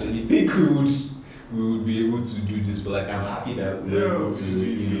 didn't actually think we would be able to do this, but like I'm happy that we were able to,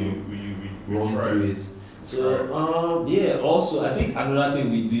 we run tried. through it. So yeah, also I think another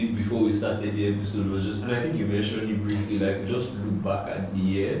thing we did before we started the episode was just, and I think you mentioned it briefly, like just look back at the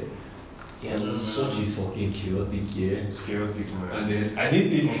year. Yeah, it was such a fucking chaotic year. It's chaotic, man. And then I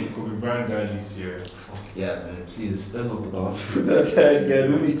didn't think Kobe Bryant died this year. fuck yeah man, please let's not talk about that guy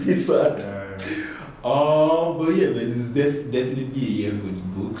again, don't make me sad. But yeah man, it's definitely a year for the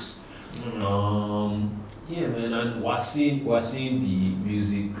books. Yeah man, and we're seeing the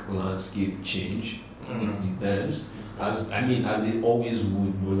music landscape change. It depends. As it always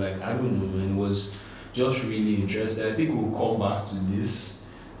would, but like I don't know man, it was just really interesting. I think we'll come back to this.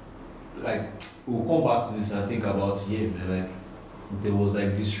 And think about man, like there was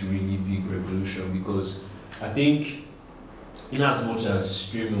like this really big revolution, because I think in as much as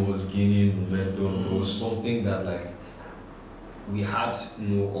streaming was gaining momentum, it was something that like we had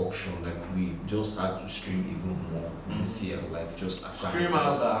no option, like we just had to stream even more this year, like just Stream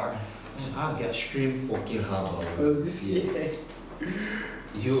Hazard. I get stream fucking hard this year.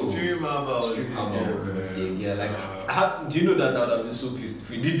 Yo, Stream Hazard. stream this hard year. this year. Yeah, like do you know that I would have been so pissed if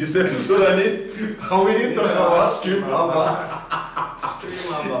we did this episode and we didn't talk about stream Hazard.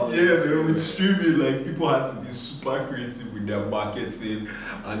 Stream Hazard. Yeah, man, with streaming, like people had to be super creative with their marketing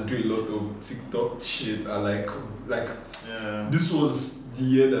and do a lot of TikTok shit, and like Yeah. this was the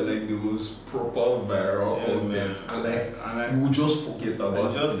year that like there was proper viral Yeah, content, man. and like And you would just forget I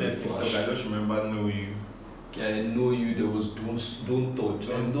about just it. in said a TikTok, flash. I just remember Know You. I know you. There was don't touch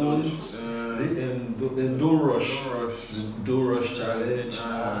and Don't don't rush. Don't rush. Don't rush challenge.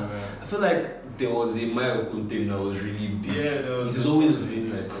 I feel like there was a Mayo thing that was really big. Yeah, there was. He's always doing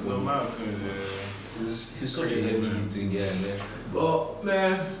like No, fun. Malcolm, He's such a heavy hitting guy, man. But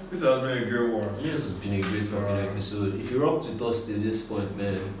man, this has been a great one. Yes, it's been a great fucking episode. If you're up with us to this point,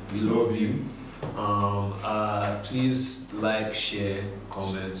 man, we love you. Please like, share,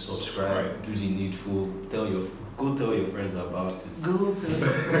 comment, subscribe, do the needful. Go tell your friends about it. Go play.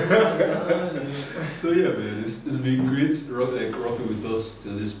 So yeah, man, it's been great rocking with us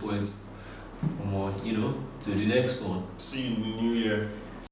till this point. More, till the next one. See you in the new year.